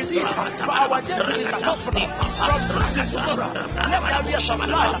that we need for our destiny is hopefully from this tomorrow. Let there be a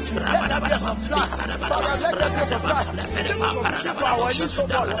supply. Let there be a supply. Father, let there be a supply. Make provision for our needs, oh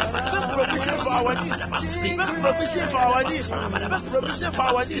God. Make provision for our needs. Make provision for our needs. Make provision for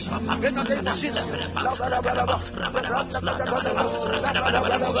our needs. In the name of Jesus. La ba la ba la ba.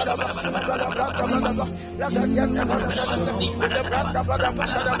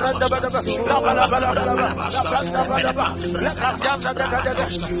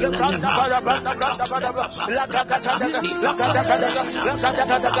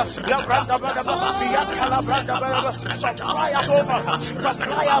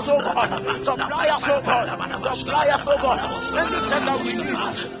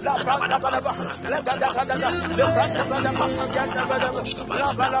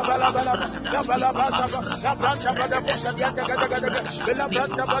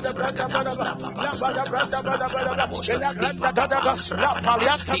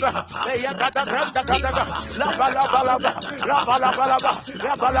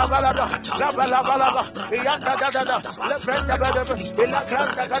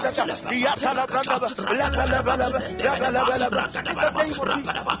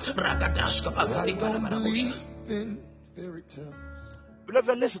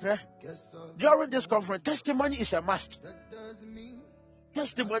 Beloved, listen, during this conference, testimony is a must.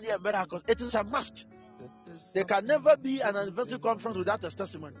 Testimony and miracles, it is a must. There can never be an anniversary conference without a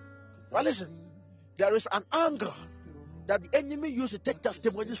testimony. But listen, there is an angle that the enemy uses to take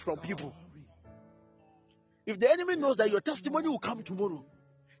testimonies from people. If the enemy knows that your testimony will come tomorrow,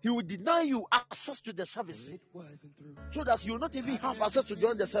 he will deny you access to the service, so that you will not even have access to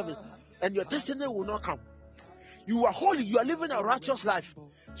join the service, and your testimony will not come. You are holy, you are living a righteous life,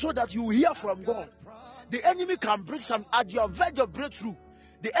 so that you will hear from God. The enemy can bring some at your verge of breakthrough.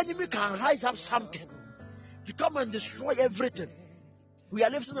 The enemy can rise up something to come and destroy everything. We are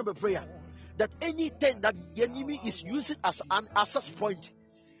lifting up a prayer that anything that the enemy is using as an access point,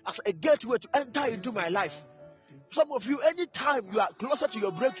 as a gateway to enter into my life. Some of you, anytime you are closer to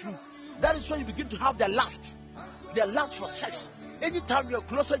your breakthrough, that is when you begin to have the lust for sex. Anytime you are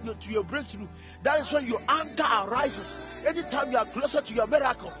closer to your breakthrough, that is when your anger arises. Anytime you are closer to your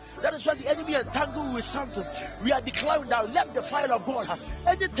miracle, that is when the enemy entangled with something. We are declaring that let the fire of God,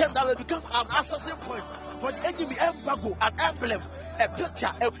 anything that will become an accessing point for the enemy, embargo, an emblem, a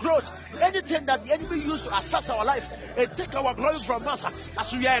picture, a cloth, anything that the enemy used to assess our life and take our glory from us,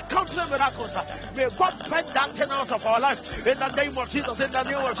 as we are encountering miracles, may God bend that thing out of our life in the name of Jesus. In the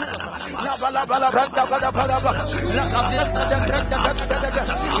name of Jesus.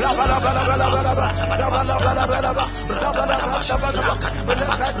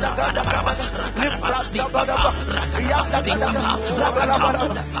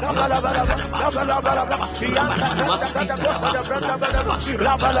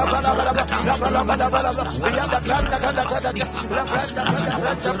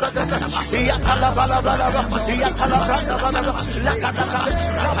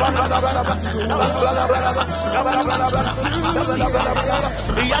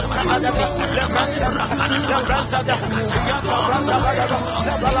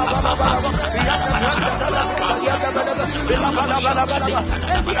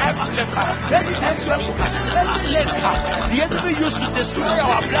 The enemy used to destroy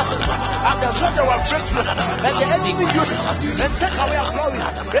our blessings and the church our breakthrough, and the enemy used and take away our glory.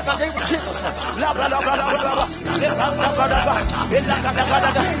 In the name of Jesus, let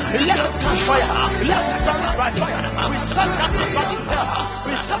it catch fire. Let it burn by fire. We send that back to hell.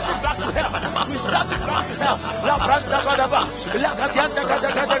 We send it back to hell. We send it back to hell. La branda badaba. La kadianda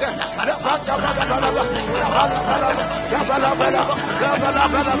kadagadaga. La branda badaba. La balaba. La balaba. La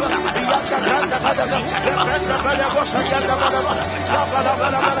balaba. Ya branda badaba. La branda badaba. Sayanda badaba. La balaba.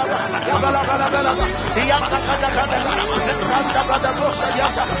 La balaba. Ya kadagadaga. La branda badaba.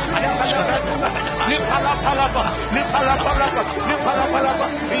 Sayanda. Li pala palaba. Li pala palaba. Li pala palaba.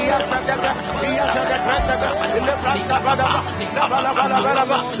 Ya kadagadaga. Ya kadagadaga. La branda badaba. La balaba. La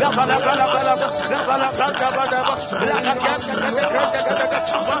balaba. La balaba. La balaba. La balaba. La badaba. La kadianda kadagadaga.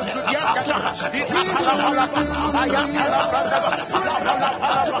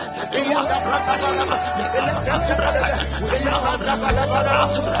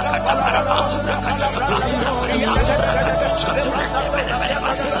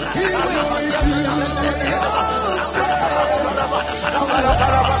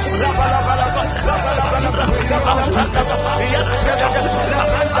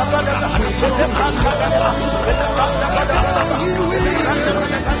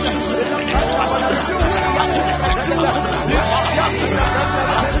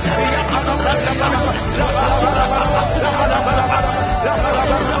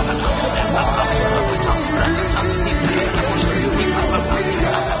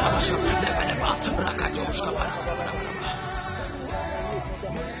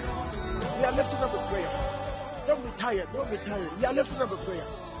 Don't be tired. We are lifting up a prayer.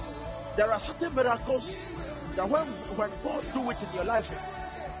 There are certain miracles that when God do it in your life,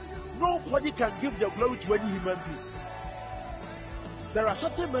 nobody can give the glory to any human being. There are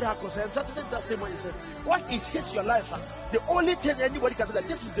certain miracles and certain testimonies. What it hits your life, the only thing anybody can say that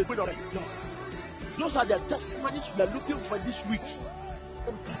this is the good of God. Those are the testimonies we are looking for this week.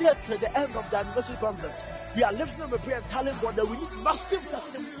 From today to the end of the anniversary conference, we are lifting up a prayer and telling God that we need massive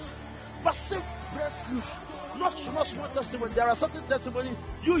testimonies, massive breakthroughs. Not small testimony. There are certain testimonies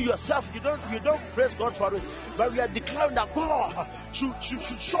you yourself you don't praise God for it, but we are declaring that God should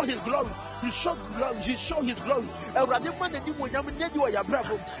show His glory. He show glory. He show His glory. In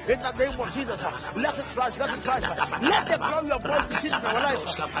the name of Jesus, let it rise. Let it rise. Let the glory of God be seen in our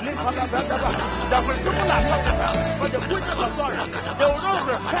lives. That when people are talking for the goodness of God, they will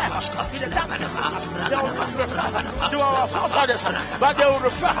not refer to the darkness. They will not refer to our forefathers, but they will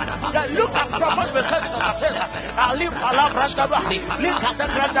refer that look at Prophet Messiah. That he will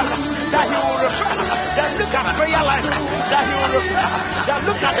refer, that look at prayer life, that he will refer, that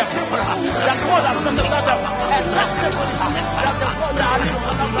look at the people, that God has done them, and testimony that the God has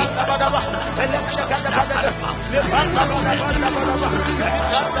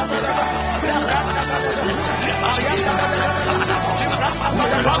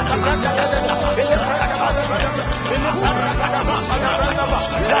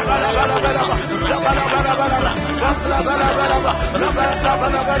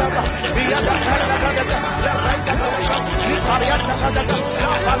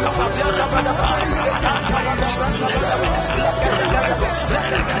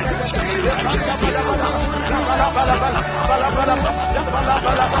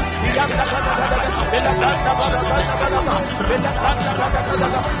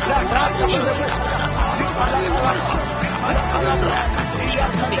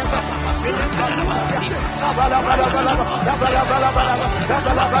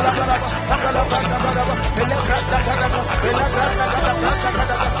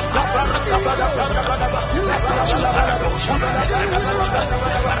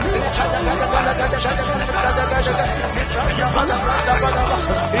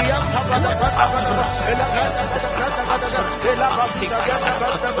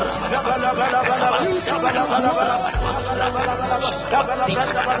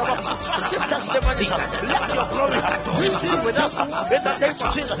let your glory be with us in the name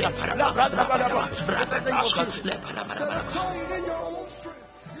of Jesus.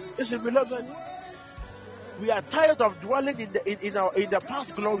 Listen, beloved, we are tired of dwelling in the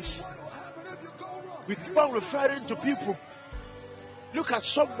past glories. We keep on referring to people. Look at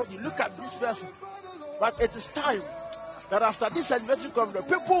somebody, look at this person. But it is time that after this anniversary conference,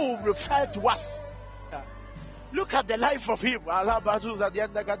 people will refer to us. Look at the life of him. I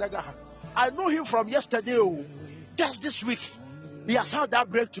know him from yesterday. Just this week, he has had that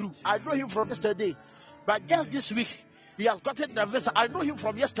breakthrough. I know him from yesterday, but just this week, he has gotten the visa. I know him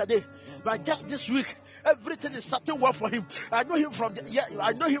from yesterday, but just this week, everything is starting well for him. I know him from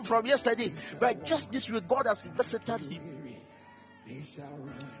yesterday, but just this week, God has visited him,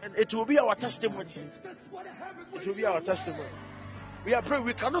 and it will be our testimony. It will be our testimony. We are praying.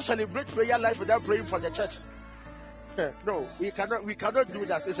 We cannot celebrate prayer life without praying for the church. No, we cannot do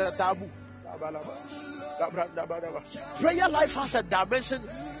that. It's a taboo. Prayer life has a dimension.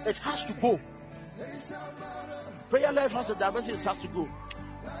 It has to go. Prayer life has a dimension. It has to go.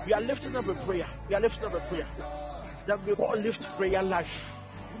 We are lifting up a prayer. Then we all lift prayer life.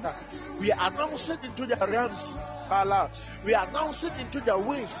 We are announcing into the realms. We are announcing into the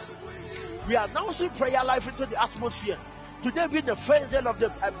waves. We are announcing prayer life into the atmosphere. Today being the first day of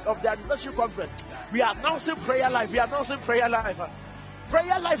the anniversary conference, we are announcing prayer life.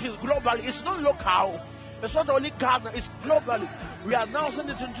 Prayer life is global. It's not local. It's not only Ghana. It's global. We are announcing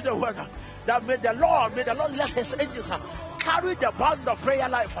it into the world. That may the Lord let His angels carry the band of prayer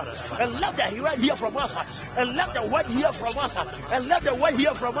life and let the word hear from us and let the word hear from us and let the word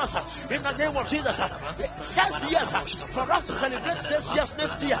hear from us in the name of Jesus. 6 years for us to celebrate 6 years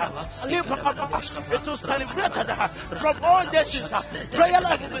next year. It was celebrated from all nations. Prayer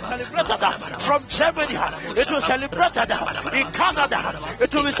life will be celebrated from Germany. It was celebrated in Canada. It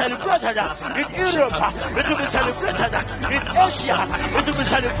will be celebrated in Europe. It will be celebrated in Asia. It will be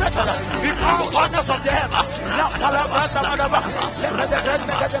celebrated in all corners of the earth. Come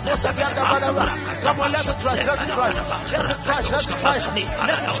on, let it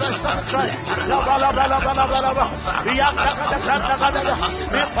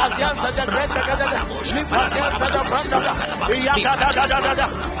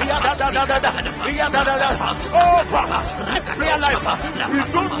prayer life we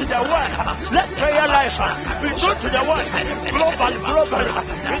go to the world. Let prayer life we go to the world. Global,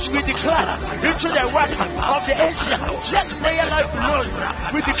 which we declare into the world of the Asia. Let prayer life alone.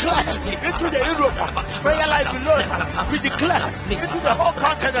 We declare into the Europe. Prayer life alone. We declare into the whole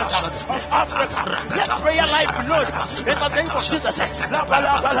continent of Africa. Let prayer life alone. In the name of Jesus.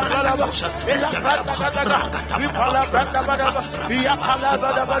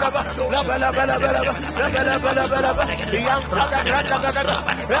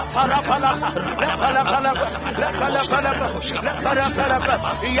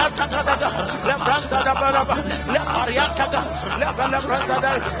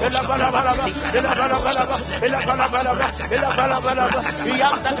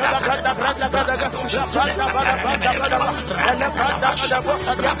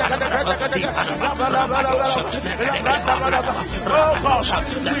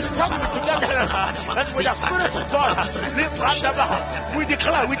 We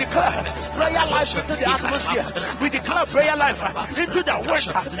declare prayer life into the atmosphere. We declare prayer life into the world.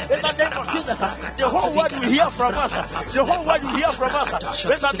 In the name of Jesus, the whole world will hear from us. The whole world will hear from us.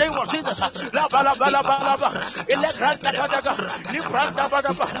 In the name of Jesus.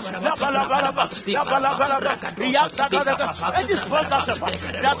 Any sponsorship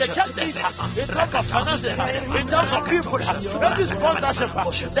that the church needs in terms of finances, in terms of people, any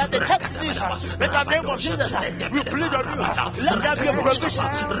sponsorship that the church needs in the name of Jesus, we plead on you. Let there be a provision.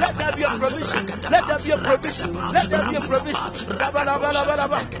 Let there be a provision. Let there be a provision. Let there be a provision.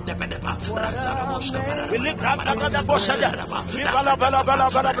 We lift up the Boshada. We bala bala bala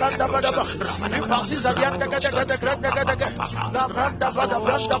bala branda bada ba. We passes at the end of the branda bada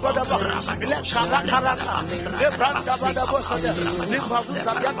bada ba. We let kala kala. We branda bada boshada. We passes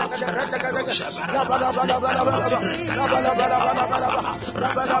at the end of the branda bada. La bala bala bala bala. La bala bala bala bala. La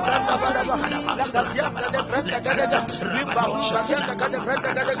bala branda bada ba. La gadiya de branda bada. We passes at the end of the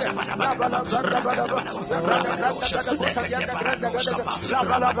branda bada. La bala branda bada ba. La branda bada boshada the branda bada. La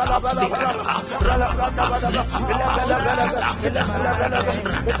bala bala bala bala. La branda bada ba.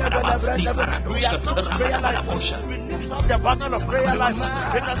 The banner of prayer life in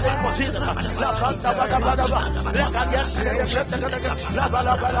the name of Jesus.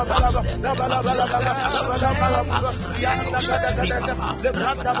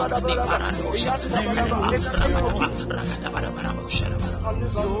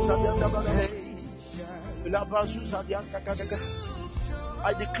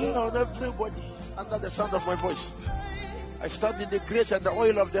 I declare on everybody under the sound of my voice. I stand in the grace and the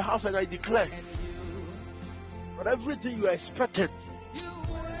oil of the house and I declare for everything you are expecting,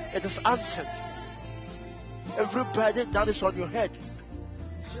 it is answered. Every burden that is on your head,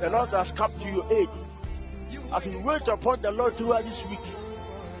 the Lord has come to your aid. As you wait upon the Lord throughout this week,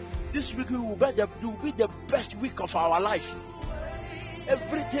 This week will be the best week of our life.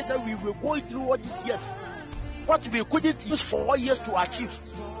 Everything that we were going through all these years, what we couldn't use 4 years to achieve,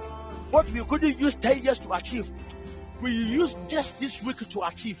 what we couldn't use 10 years to achieve, we use just this week to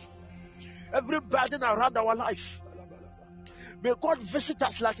achieve. Every burden around our life, may God visit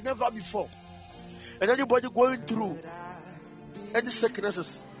us like never before. And anybody going through any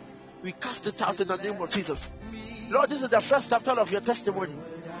sicknesses, we cast it out in the name of Jesus. Lord, this is the first chapter of your testimony,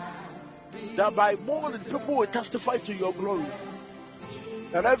 that by morning people will testify to your glory.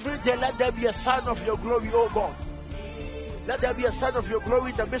 And every day let there be a sign of your glory, oh God. Let there be a sign of your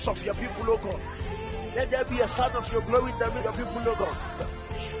glory in the midst of your people, oh God. Let there be a sign of your glory in the midst of your people, oh God.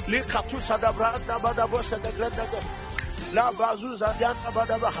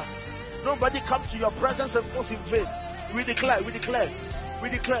 Nobody comes to your presence and goes in vain. We declare,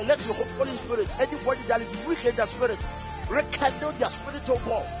 let your Holy Spirit, anybody that is weak in the spirit, rekindle their spirit, oh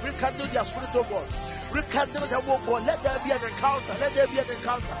God. Rekindle their spirit, oh God. Rekindle them, oh God. Let there be an encounter. Let there be an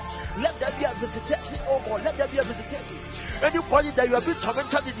encounter. Let there be a visitation, oh God. Let there be a visitation. Anybody that you have been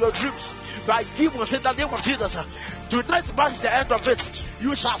tormented in your dreams by demons in the name of Jesus, tonight marks the end of it.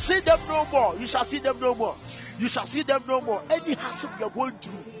 You shall see them no more. You shall see them no more. You shall see them no more. Any hardship you are going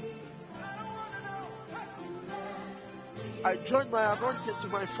through, I join my anointing to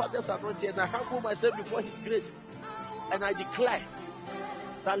my Father's anointing, and I humble myself before His grace, and I declare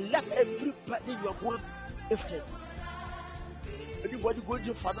that let every burden you are going lifted. Anybody going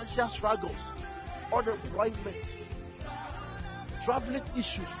through financial struggles, unemployment, traveling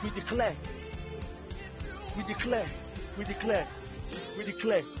issues, we declare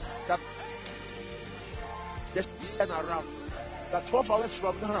that there's turn around. That 12 hours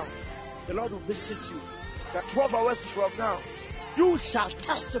from now, the Lord will visit you. That 12 hours from now, you shall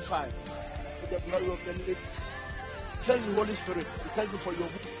testify to the glory of the Lord. Thank you, Holy Spirit. We thank you for your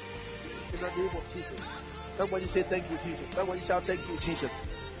work in the name of Jesus. Somebody say thank you, Jesus. Somebody shout thank you, Jesus.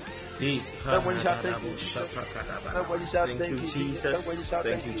 Somebody shout thank you, Jesus. Somebody shout thank you, Jesus.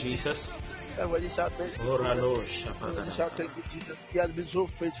 Thank you, Jesus. Somebody shout thank you. Somebody shout thank you, Jesus. He has been so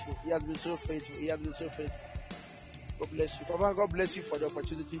faithful. He has been so faithful. He has been so faithful. God bless you. Papa, God bless you for the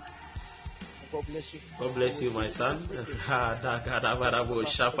opportunity. God bless you. God bless you, my son.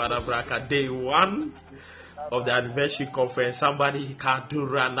 Day 1 of the anniversary conference. Somebody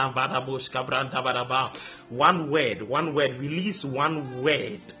one word, release one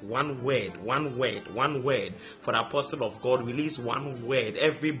word for the apostle of God. Release one word.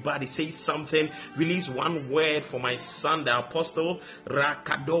 Everybody say something. Release one word for my son, the apostle.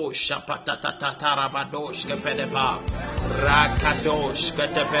 Rakadosh rabadosh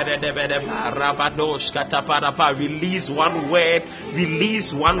rabadosh. Release one word.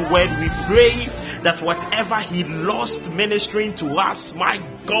 Release one word. We pray that whatever he lost ministering to us, my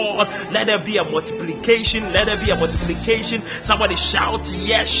God, let there be a multiplication. Let there be a multiplication. Somebody shout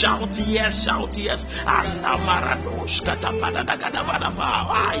yes, shout yes, shout yes.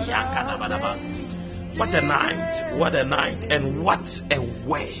 What a night, what a night, and what a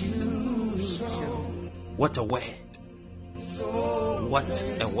word. What a word. What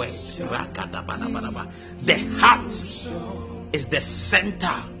a word. The heart is the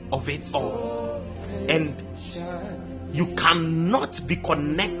center of it all. And you cannot be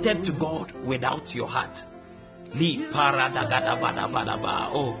connected to God without your heart.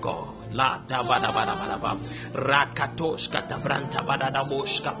 Oh God. La da ba da ba da ba da ba rakatosh katabranta ba da da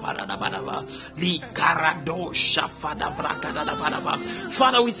boshka para da ba da ba li karadosha fada braka da ba da ba.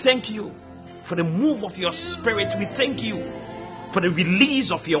 Father, we thank you for the move of your spirit. We thank you for the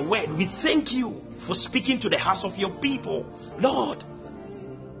release of your word. We thank you for speaking to the hearts of your people. Lord,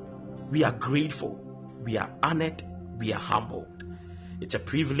 we are grateful, we are honored, we are humbled. It's a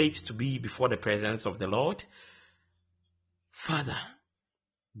privilege to be before the presence of the Lord. Father,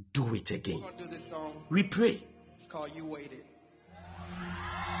 do it again. We pray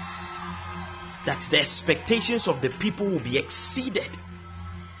that the expectations of the people will be exceeded.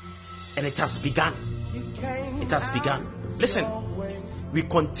 And it has begun. It has begun. Listen, we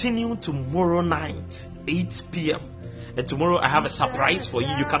continue tomorrow night, 8 p.m. And tomorrow I have a surprise for you.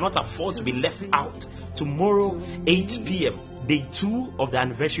 You cannot afford to be left out. Tomorrow, 8 p.m. Day 2 of the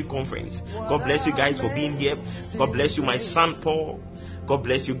anniversary conference. God bless you guys for being here. God bless you, my son Paul. God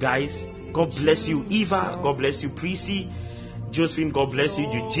bless you guys. God bless you, Eva. God bless you, Prissy. Josephine, God bless you,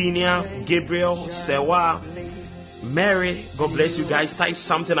 Eugenia, Gabriel, Sewa, Mary. God bless you guys. Type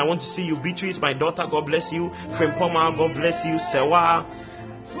something. I want to see you. Beatrice, my daughter. God bless you. Frempoma, God bless you. Sewa,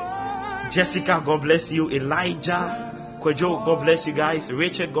 Jessica, God bless you. Elijah, Kwejo, God bless you guys.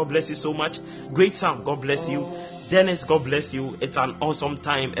 Richard, God bless you so much. Great Sam, God bless you. Dennis, God bless you. It's an awesome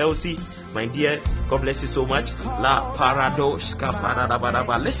time. Elsie, my dear, God bless you so much. La paradoshka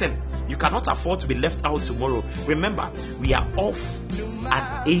paradabadaba. Listen, you cannot afford to be left out tomorrow. Remember, we are off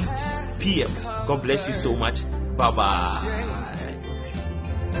at 8 p.m. God bless you so much. Bye bye.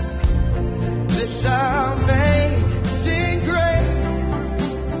 This amazing grace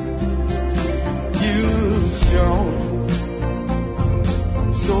you've shown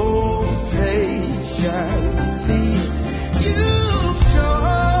so patiently. You've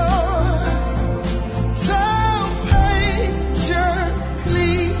shown so patiently,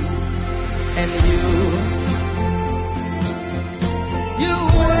 and you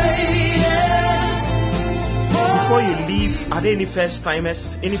waited. Before you leave, are there any first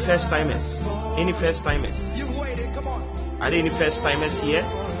timers? Any first timers? Any first timers? Are there any first timers here?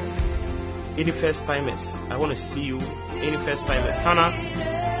 Any first timers? I want to see you. Any first timers? Hannah,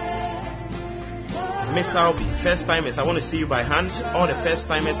 Miss Albi, first timers. I want to see you by hand. All the first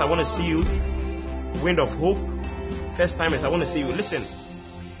timers, I want to see you. Wind of Hope, first timers, I want to see you. Listen,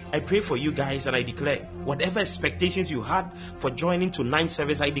 I pray for you guys and I declare whatever expectations you had for joining tonight's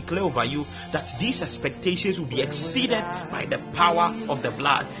service, I declare over you that these expectations will be exceeded by the power of the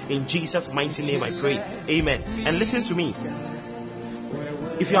blood. In Jesus' mighty name I pray. Amen. And listen to me.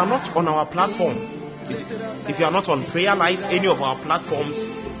 If you are not on our platform, if you are not on Prayer Live, any of our platforms,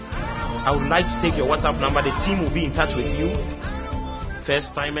 I would like to take your WhatsApp number. The team will be in touch with you.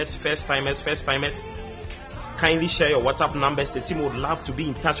 First timers. Kindly share your WhatsApp numbers. The team would love to be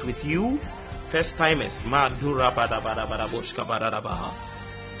in touch with you. First timers.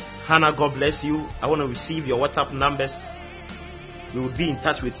 Hannah, God bless you. I want to receive your WhatsApp numbers. We will be in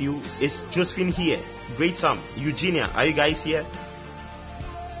touch with you. Is Josephine here? Great Sam. Eugenia, are you guys here?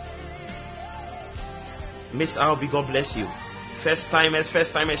 Miss Albi, God bless you. First timers, share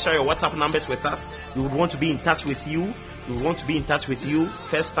your WhatsApp numbers with us. We would want to be in touch with you.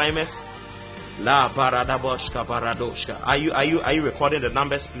 First timers. La baradaboshka baradoshka. Are you recording the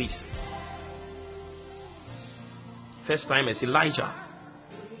numbers, please? First timers. Elijah.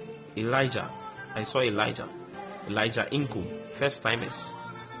 I saw Elijah Inkum. First timers.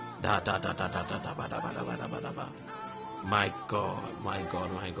 My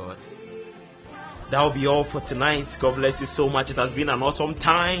God. That will be all for tonight. God bless you so much. It has been an awesome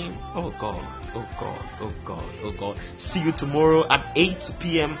time. Oh God. See you tomorrow at 8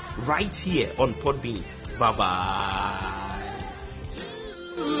 p.m. right here on Podbeans. Bye bye.